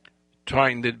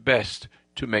 trying their best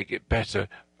to make it better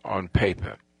on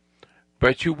paper.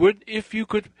 But you would, if you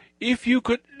could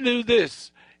do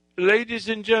this, ladies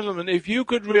and gentlemen, if you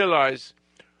could realize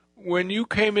when you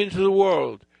came into the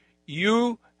world,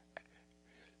 you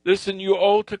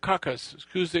old takakas,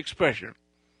 excuse the expression,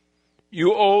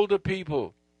 you older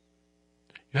people,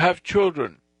 you have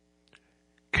children,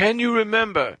 can you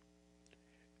remember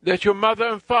that your mother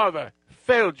and father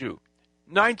failed you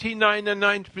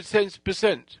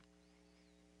 99.9%?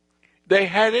 They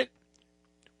had it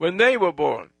when they were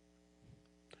born.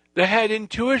 They had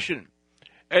intuition.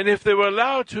 And if they were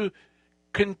allowed to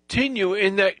continue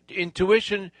in that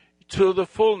intuition to the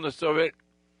fullness of it,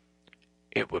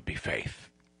 it would be faith.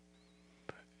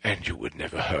 And you would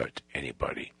never hurt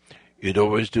anybody. You'd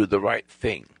always do the right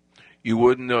thing. You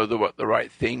wouldn't know what the right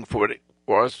thing for it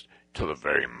was till the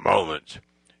very moment.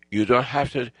 You don't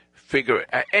have to figure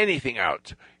anything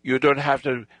out. You don't have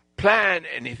to plan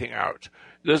anything out.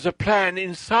 There's a plan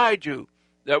inside you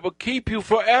that will keep you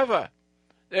forever.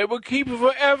 That will keep you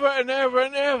forever and ever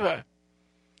and ever.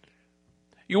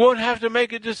 You won't have to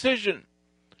make a decision.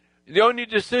 The only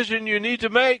decision you need to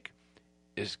make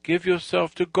is give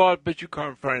yourself to God, but you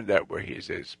can't find that where He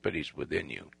is, but He's within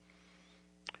you.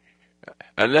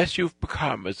 Unless you've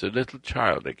become as a little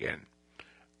child again,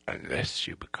 unless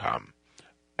you become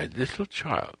a little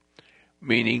child,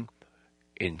 meaning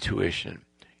intuition.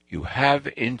 You have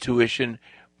intuition,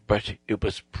 but it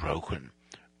was broken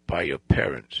by your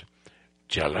parents.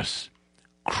 Jealous,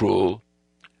 cruel,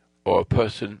 or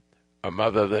a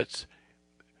mother that's,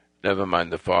 never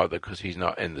mind the father, because he's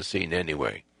not in the scene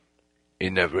anyway. He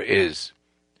never is.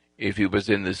 If he was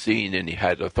in the scene and he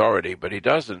had authority, but he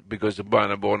doesn't, because the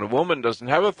born a woman doesn't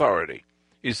have authority.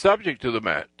 He's subject to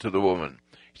the woman.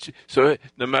 So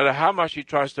no matter how much he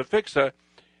tries to fix her,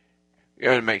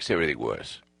 it makes everything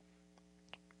worse.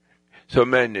 So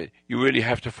men, you really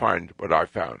have to find what I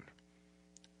found.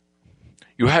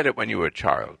 You had it when you were a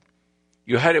child.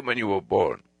 You had it when you were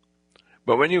born.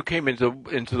 But when you came into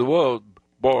the world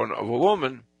born of a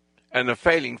woman and a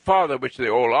failing father, which they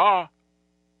all are,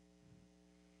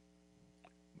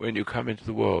 when you come into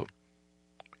the world,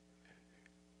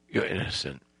 you're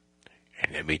innocent.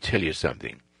 And let me tell you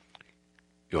something.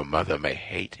 Your mother may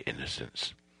hate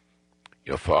innocence.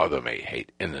 Your father may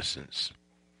hate innocence.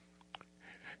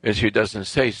 And she doesn't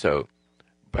say so,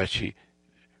 but she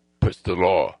puts the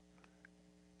law.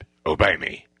 Obey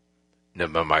me.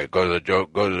 Never mind, go to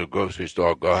the grocery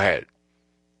store, go ahead.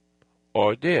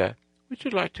 Or, dear, would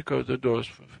you like to go to the doors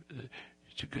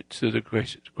to the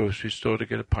grocery store to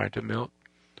get a pint of milk?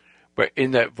 But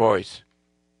in that voice,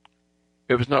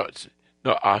 it was not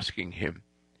asking him.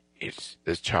 It's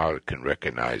the child can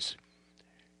recognize.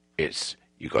 It's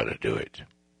you got to do it.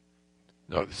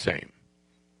 Not the same.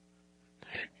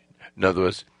 In other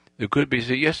words, there could be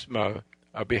say, yes, Mother,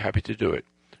 I'll be happy to do it.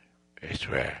 It's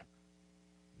rare.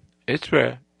 It's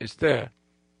rare. It's there.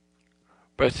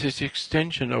 But it's the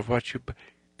extension of what you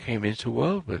came into the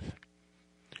world with.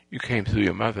 You came through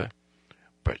your mother.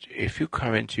 But if you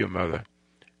come into your mother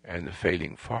and the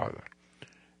failing father,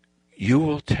 you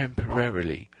will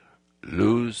temporarily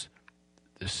lose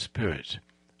the spirit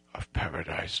of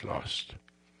paradise lost.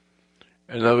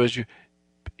 In other words,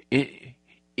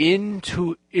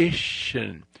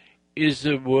 intuition is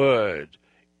a word.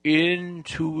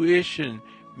 Intuition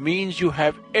means you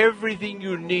have everything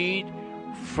you need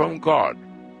from God.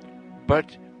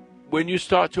 But when you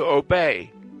start to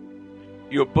obey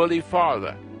your bully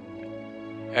father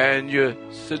and your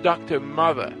seductive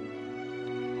mother,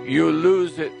 you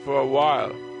lose it for a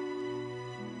while.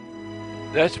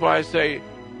 That's why I say,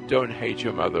 don't hate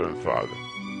your mother and father.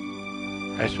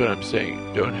 That's what I'm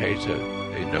saying. Don't hate her.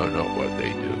 They know not what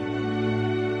they do.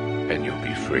 And you'll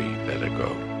be free. Let her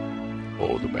go.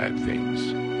 All the bad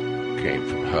things came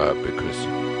from her because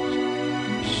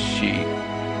she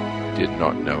did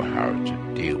not know how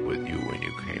to deal with you when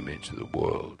you came into the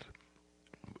world.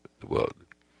 All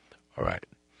right.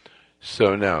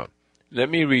 So now, let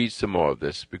me read some more of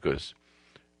this because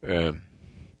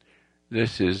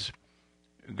this is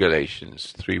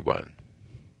Galatians 3:1.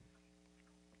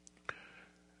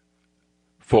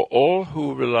 For all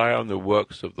who rely on the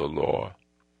works of the law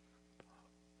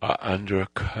are under a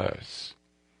curse.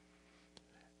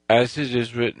 As it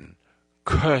is written,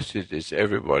 cursed is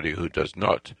everybody who does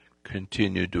not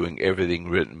continue doing everything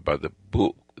written by the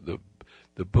book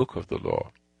of the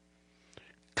law.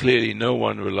 Clearly, no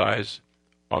one relies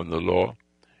on the law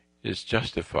is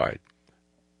justified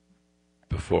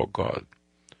before God.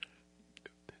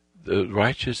 The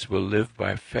righteous will live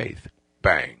by faith.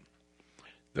 Bang.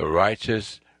 The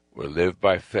righteous will live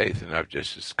by faith, and I've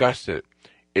just discussed it.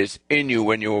 It's in you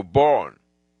when you were born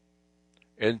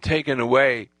and taken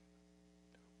away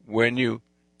when you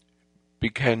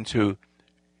began to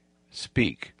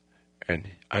speak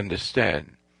and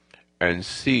understand and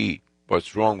see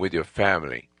what's wrong with your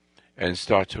family and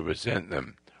start to resent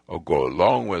them or go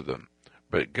along with them.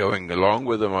 But going along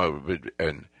with them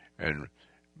and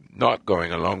not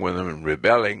going along with them and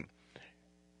rebelling,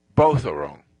 both are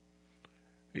wrong.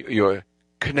 You're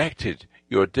connected.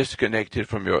 You're disconnected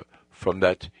from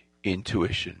that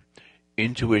intuition.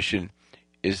 Intuition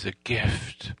is a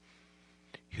gift.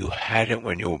 You had it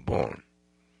when you were born.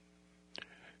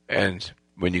 And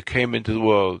when you came into the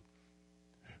world,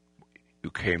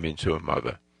 you came into a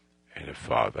mother and a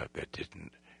father that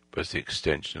was the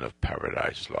extension of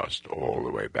paradise lost all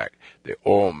the way back. They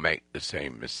all make the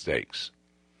same mistakes.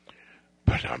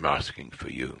 But I'm asking for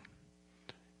you.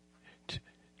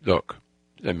 Look,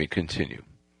 let me continue.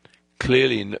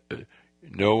 Clearly,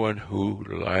 no one who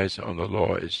relies on the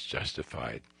law is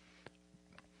justified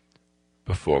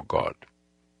before God,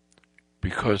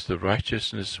 because the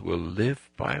righteousness will live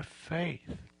by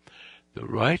faith. The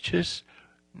righteousness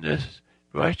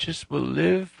Righteous will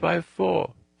live by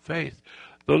faith.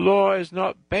 The law is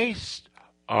not based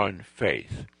on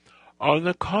faith. On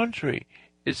the contrary,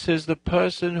 it says the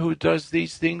person who does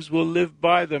these things will live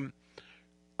by them.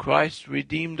 Christ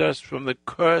redeemed us from the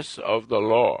curse of the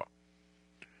law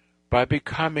by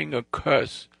becoming a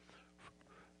curse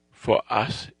for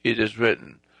us. It is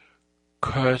written,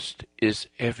 cursed is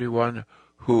everyone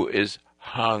who is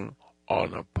hung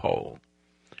on a pole.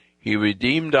 He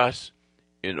redeemed us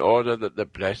in order that the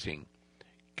blessing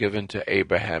given to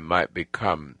Abraham might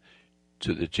become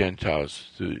to the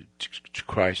Gentiles through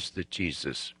Christ the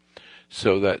Jesus,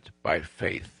 so that by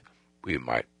faith we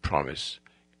might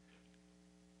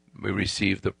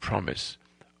receive the promise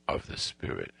of the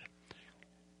Spirit.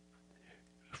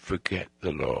 Forget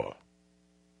the law.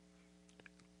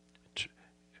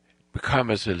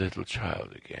 Become as a little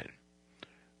child again.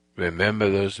 Remember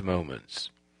those moments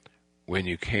when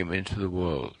you came into the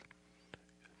world.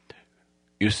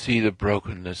 You see the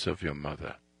brokenness of your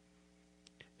mother.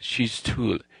 She's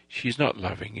not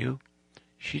loving you.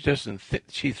 She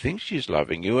thinks she's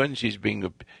loving you, and she's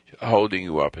holding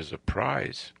you up as a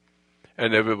prize.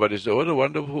 And everybody's, what a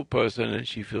wonderful person, and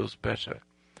she feels better.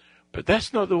 But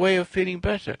that's not the way of feeling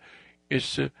better.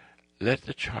 It's to let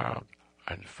the child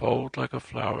unfold like a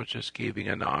flower, just keeping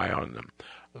an eye on them,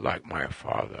 like my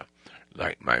father,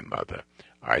 like my mother.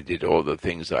 I did all the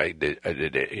things I did. I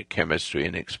did chemistry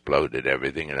and exploded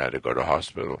everything and had to go to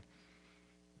hospital.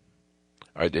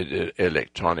 I did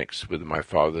electronics with my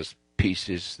father's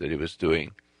pieces that he was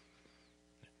doing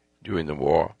during the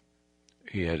war.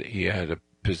 He had a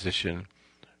position.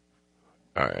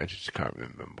 I just can't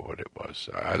remember what it was.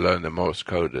 I learned the Morse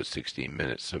code at 16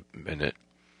 minutes a minute.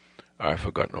 I've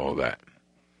forgotten all that.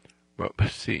 But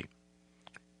see,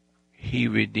 he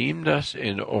redeemed us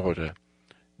in order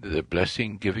that the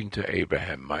blessing given to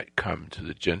Abraham might come to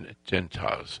the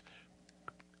Gentiles,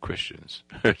 Christians.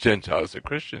 Gentiles are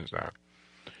Christians now.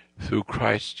 Through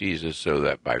Christ Jesus, so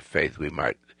that by faith we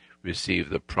might receive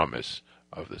the promise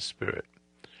of the Spirit.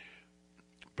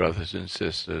 Brothers and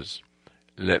sisters,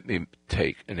 let me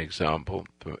take an example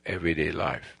from everyday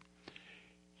life.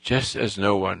 Just as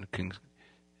no one can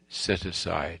set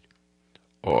aside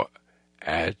or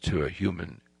add to a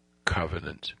human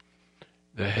covenant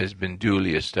that has been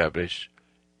duly established,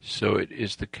 so it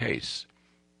is the case.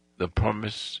 The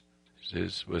promises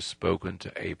were spoken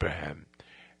to Abraham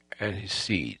and his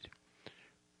seed.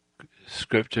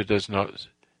 Scripture does not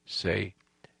say,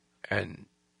 and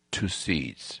two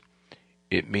seeds.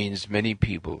 It means many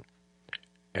people,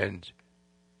 and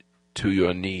to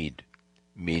your need,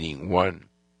 meaning one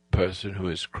person who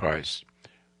is Christ.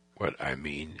 What I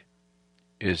mean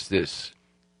is this: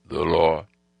 the law,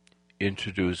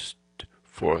 introduced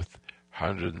forth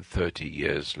 130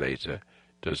 years later,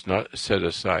 does not set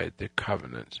aside the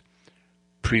covenant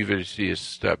previously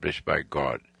established by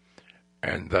God,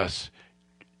 and thus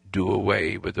do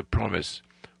away with the promise.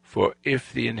 For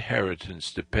if the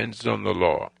inheritance depends on the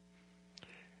law,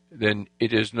 then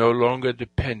it is no longer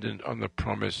dependent on the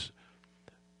promise,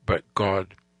 but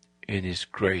God, in his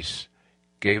grace,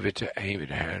 gave it to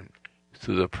Abraham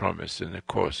through the promise, and of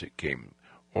course it came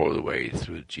all the way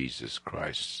through Jesus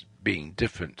Christ, being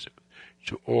different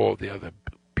to all the other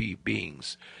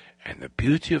beings. And the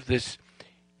beauty of this,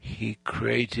 he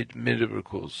created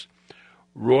miracles.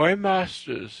 Roy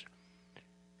Masters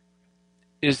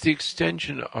is the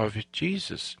extension of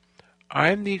Jesus. I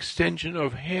am the extension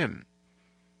of him.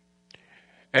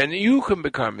 And you can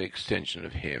become the extension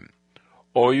of him,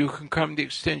 or you can become the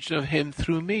extension of him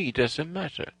through me. It doesn't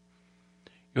matter.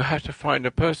 You have to find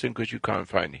a person, because you can't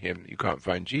find him. You can't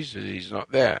find Jesus. He's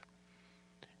not there.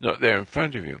 Not there in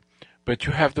front of you. But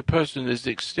you have the person as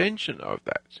the extension of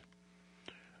that.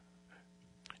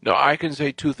 Now, I can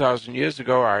say 2,000 years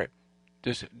ago I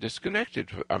disconnected.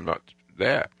 I'm not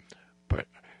there. But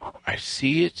I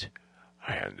see it.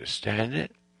 I understand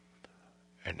it.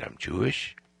 And I'm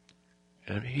Jewish.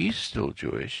 And he's still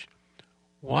Jewish.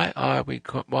 Why are we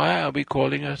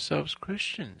calling ourselves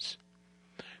Christians?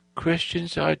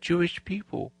 Christians are Jewish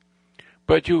people,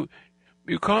 but you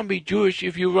can't be Jewish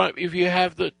if you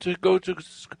have to go to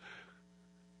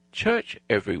church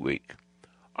every week.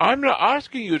 I'm not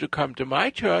asking you to come to my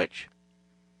church.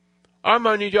 I'm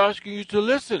only asking you to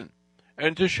listen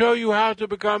and to show you how to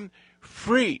become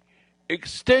free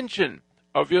extension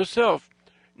of yourself,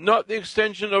 not the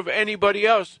extension of anybody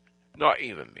else, not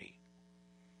even me.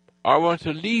 I want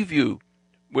to leave you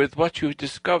with what you've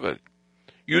discovered.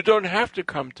 You don't have to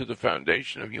come to the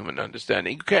foundation of human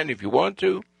understanding. You can if you want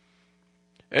to,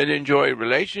 and enjoy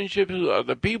relationships with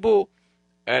other people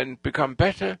and become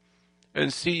better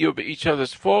and see each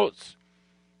other's faults.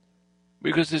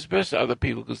 because it's best other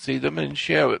people can see them and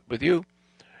share it with you.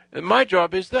 And my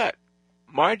job is that.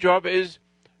 My job is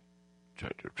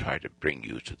try to bring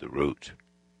you to the root.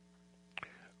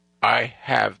 I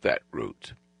have that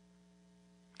root.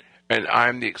 And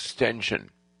I'm the extension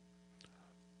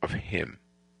of him.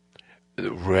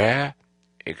 The rare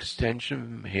extension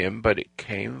from him, but it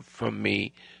came from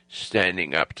me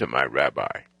standing up to my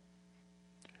rabbi.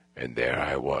 And there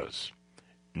I was,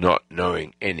 not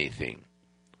knowing anything.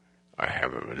 I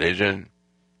have a religion.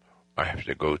 I have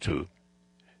to go to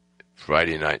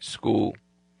Friday night school.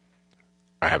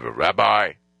 I have a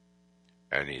rabbi,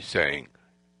 and he's saying,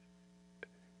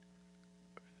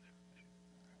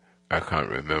 I can't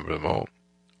remember them all.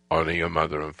 Honor your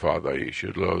mother and father. You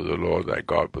should love the Lord thy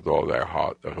God with all their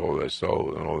heart, with all their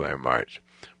soul, and all their might.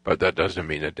 But that doesn't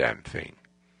mean a damn thing.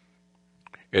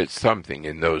 It's something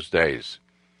in those days.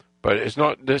 But it's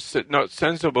not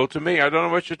sensible to me. I don't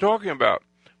know what you're talking about.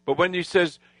 But when he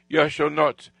says, you shall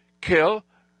not kill,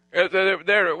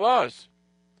 there it was.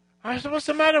 I said, what's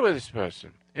the matter with this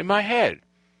person? In my head.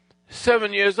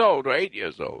 7 years old or 8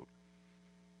 years old.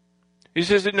 He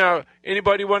says, now,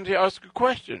 anybody want to ask a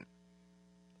question?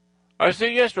 I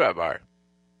say, yes, Rabbi.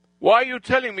 Why are you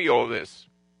telling me all this?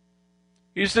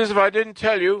 He says, if I didn't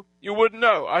tell you, you wouldn't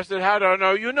know. I said, how do I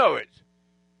know you know it?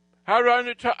 How do I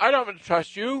know? I don't want to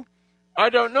trust you. I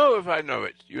don't know if I know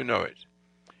it. You know it.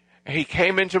 And he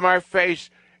came into my face.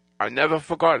 I never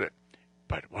forgot it.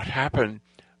 But what happened,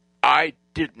 I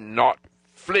did not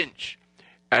flinch.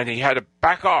 And he had to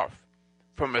back off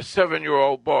from a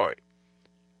 7-year-old boy.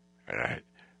 And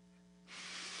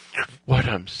what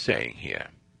I'm saying here,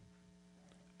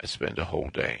 I spent a whole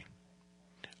day.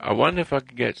 I wonder if I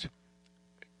could get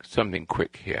something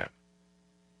quick here.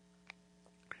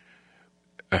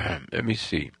 Let me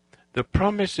see. The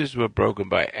promises were broken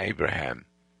by Abraham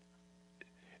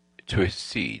to his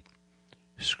seed.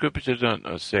 Scripture does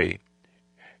not say,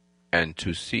 and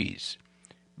to seeds,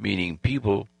 meaning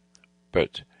people,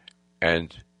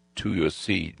 and to your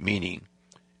seed, meaning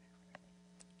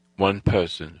one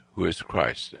person who is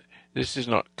Christ. This is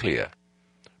not clear,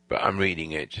 but I'm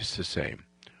reading it just the same.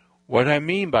 What I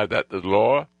mean by that, the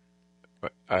law,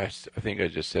 I think I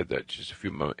just said that just a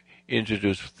few moments,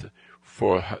 introduced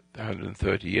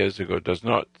 430 years ago, does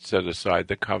not set aside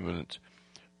the covenant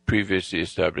previously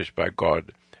established by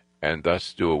God and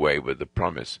thus do away with the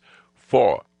promise.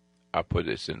 For, I put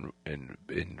this in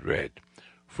red,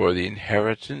 for the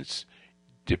inheritance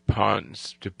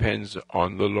depends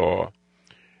on the law.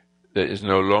 There is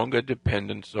no longer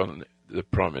dependence on the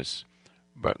promise,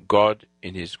 but God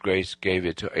in his grace gave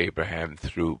it to Abraham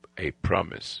through a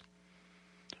promise.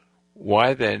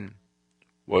 Why then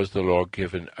was the law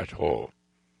given at all?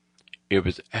 It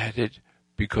was added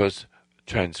because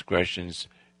transgressions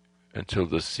until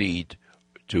the seed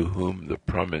to whom the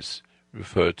promise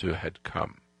referred to had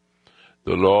come.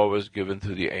 The law was given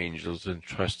to the angels and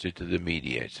trusted to the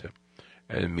mediator.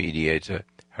 And the mediator,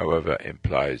 however,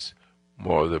 implies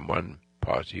more than one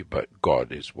party, but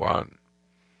God is one.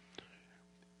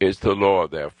 It's the law,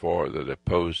 therefore, that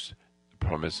opposed the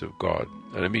promise of God.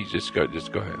 And let me just go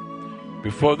ahead.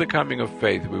 Before the coming of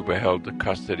faith, we were held to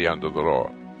custody under the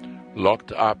law,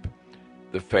 locked up.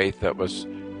 The faith that was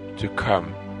to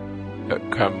come,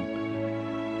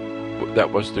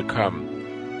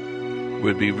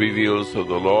 would be revealed. So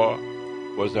the law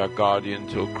was our guardian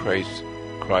till Christ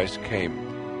came,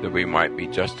 that we might be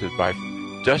justified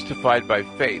by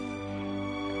faith.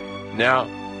 Now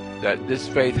that this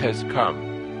faith has come,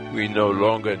 we no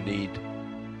longer need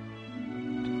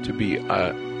to be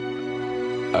a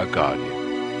guardian.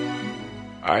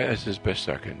 That's as best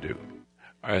I can do.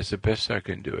 That's the best I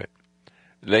can do it.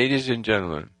 Ladies and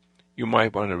gentlemen, you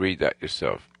might want to read that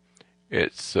yourself.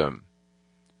 It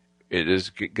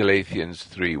is Galatians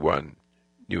 3:1,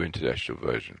 New International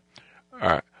Version.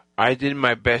 I did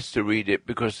my best to read it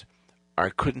because I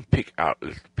couldn't pick out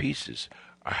little pieces.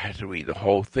 I had to read the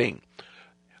whole thing.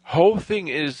 Whole thing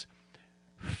is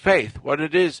faith, what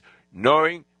it is,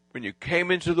 knowing when you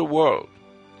came into the world.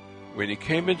 When you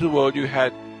came into the world, you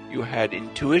had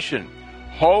intuition.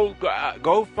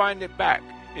 Go find it back.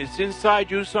 It's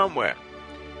inside you somewhere.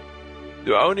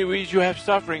 The only reason you have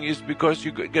suffering is because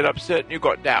you get upset and you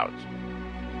got doubt.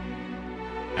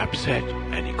 Upset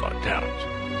and you got doubt.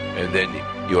 And then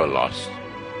you are lost.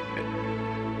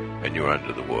 And you're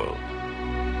under the world.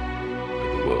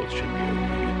 But the world should be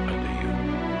under you.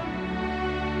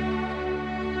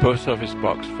 Post Office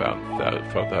Box found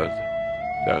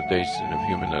Foundation of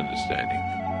Human Understanding.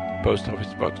 Post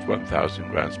Office Box 1000,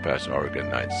 Grants Pass, Oregon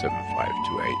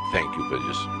 97528. Thank you for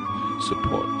your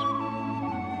support.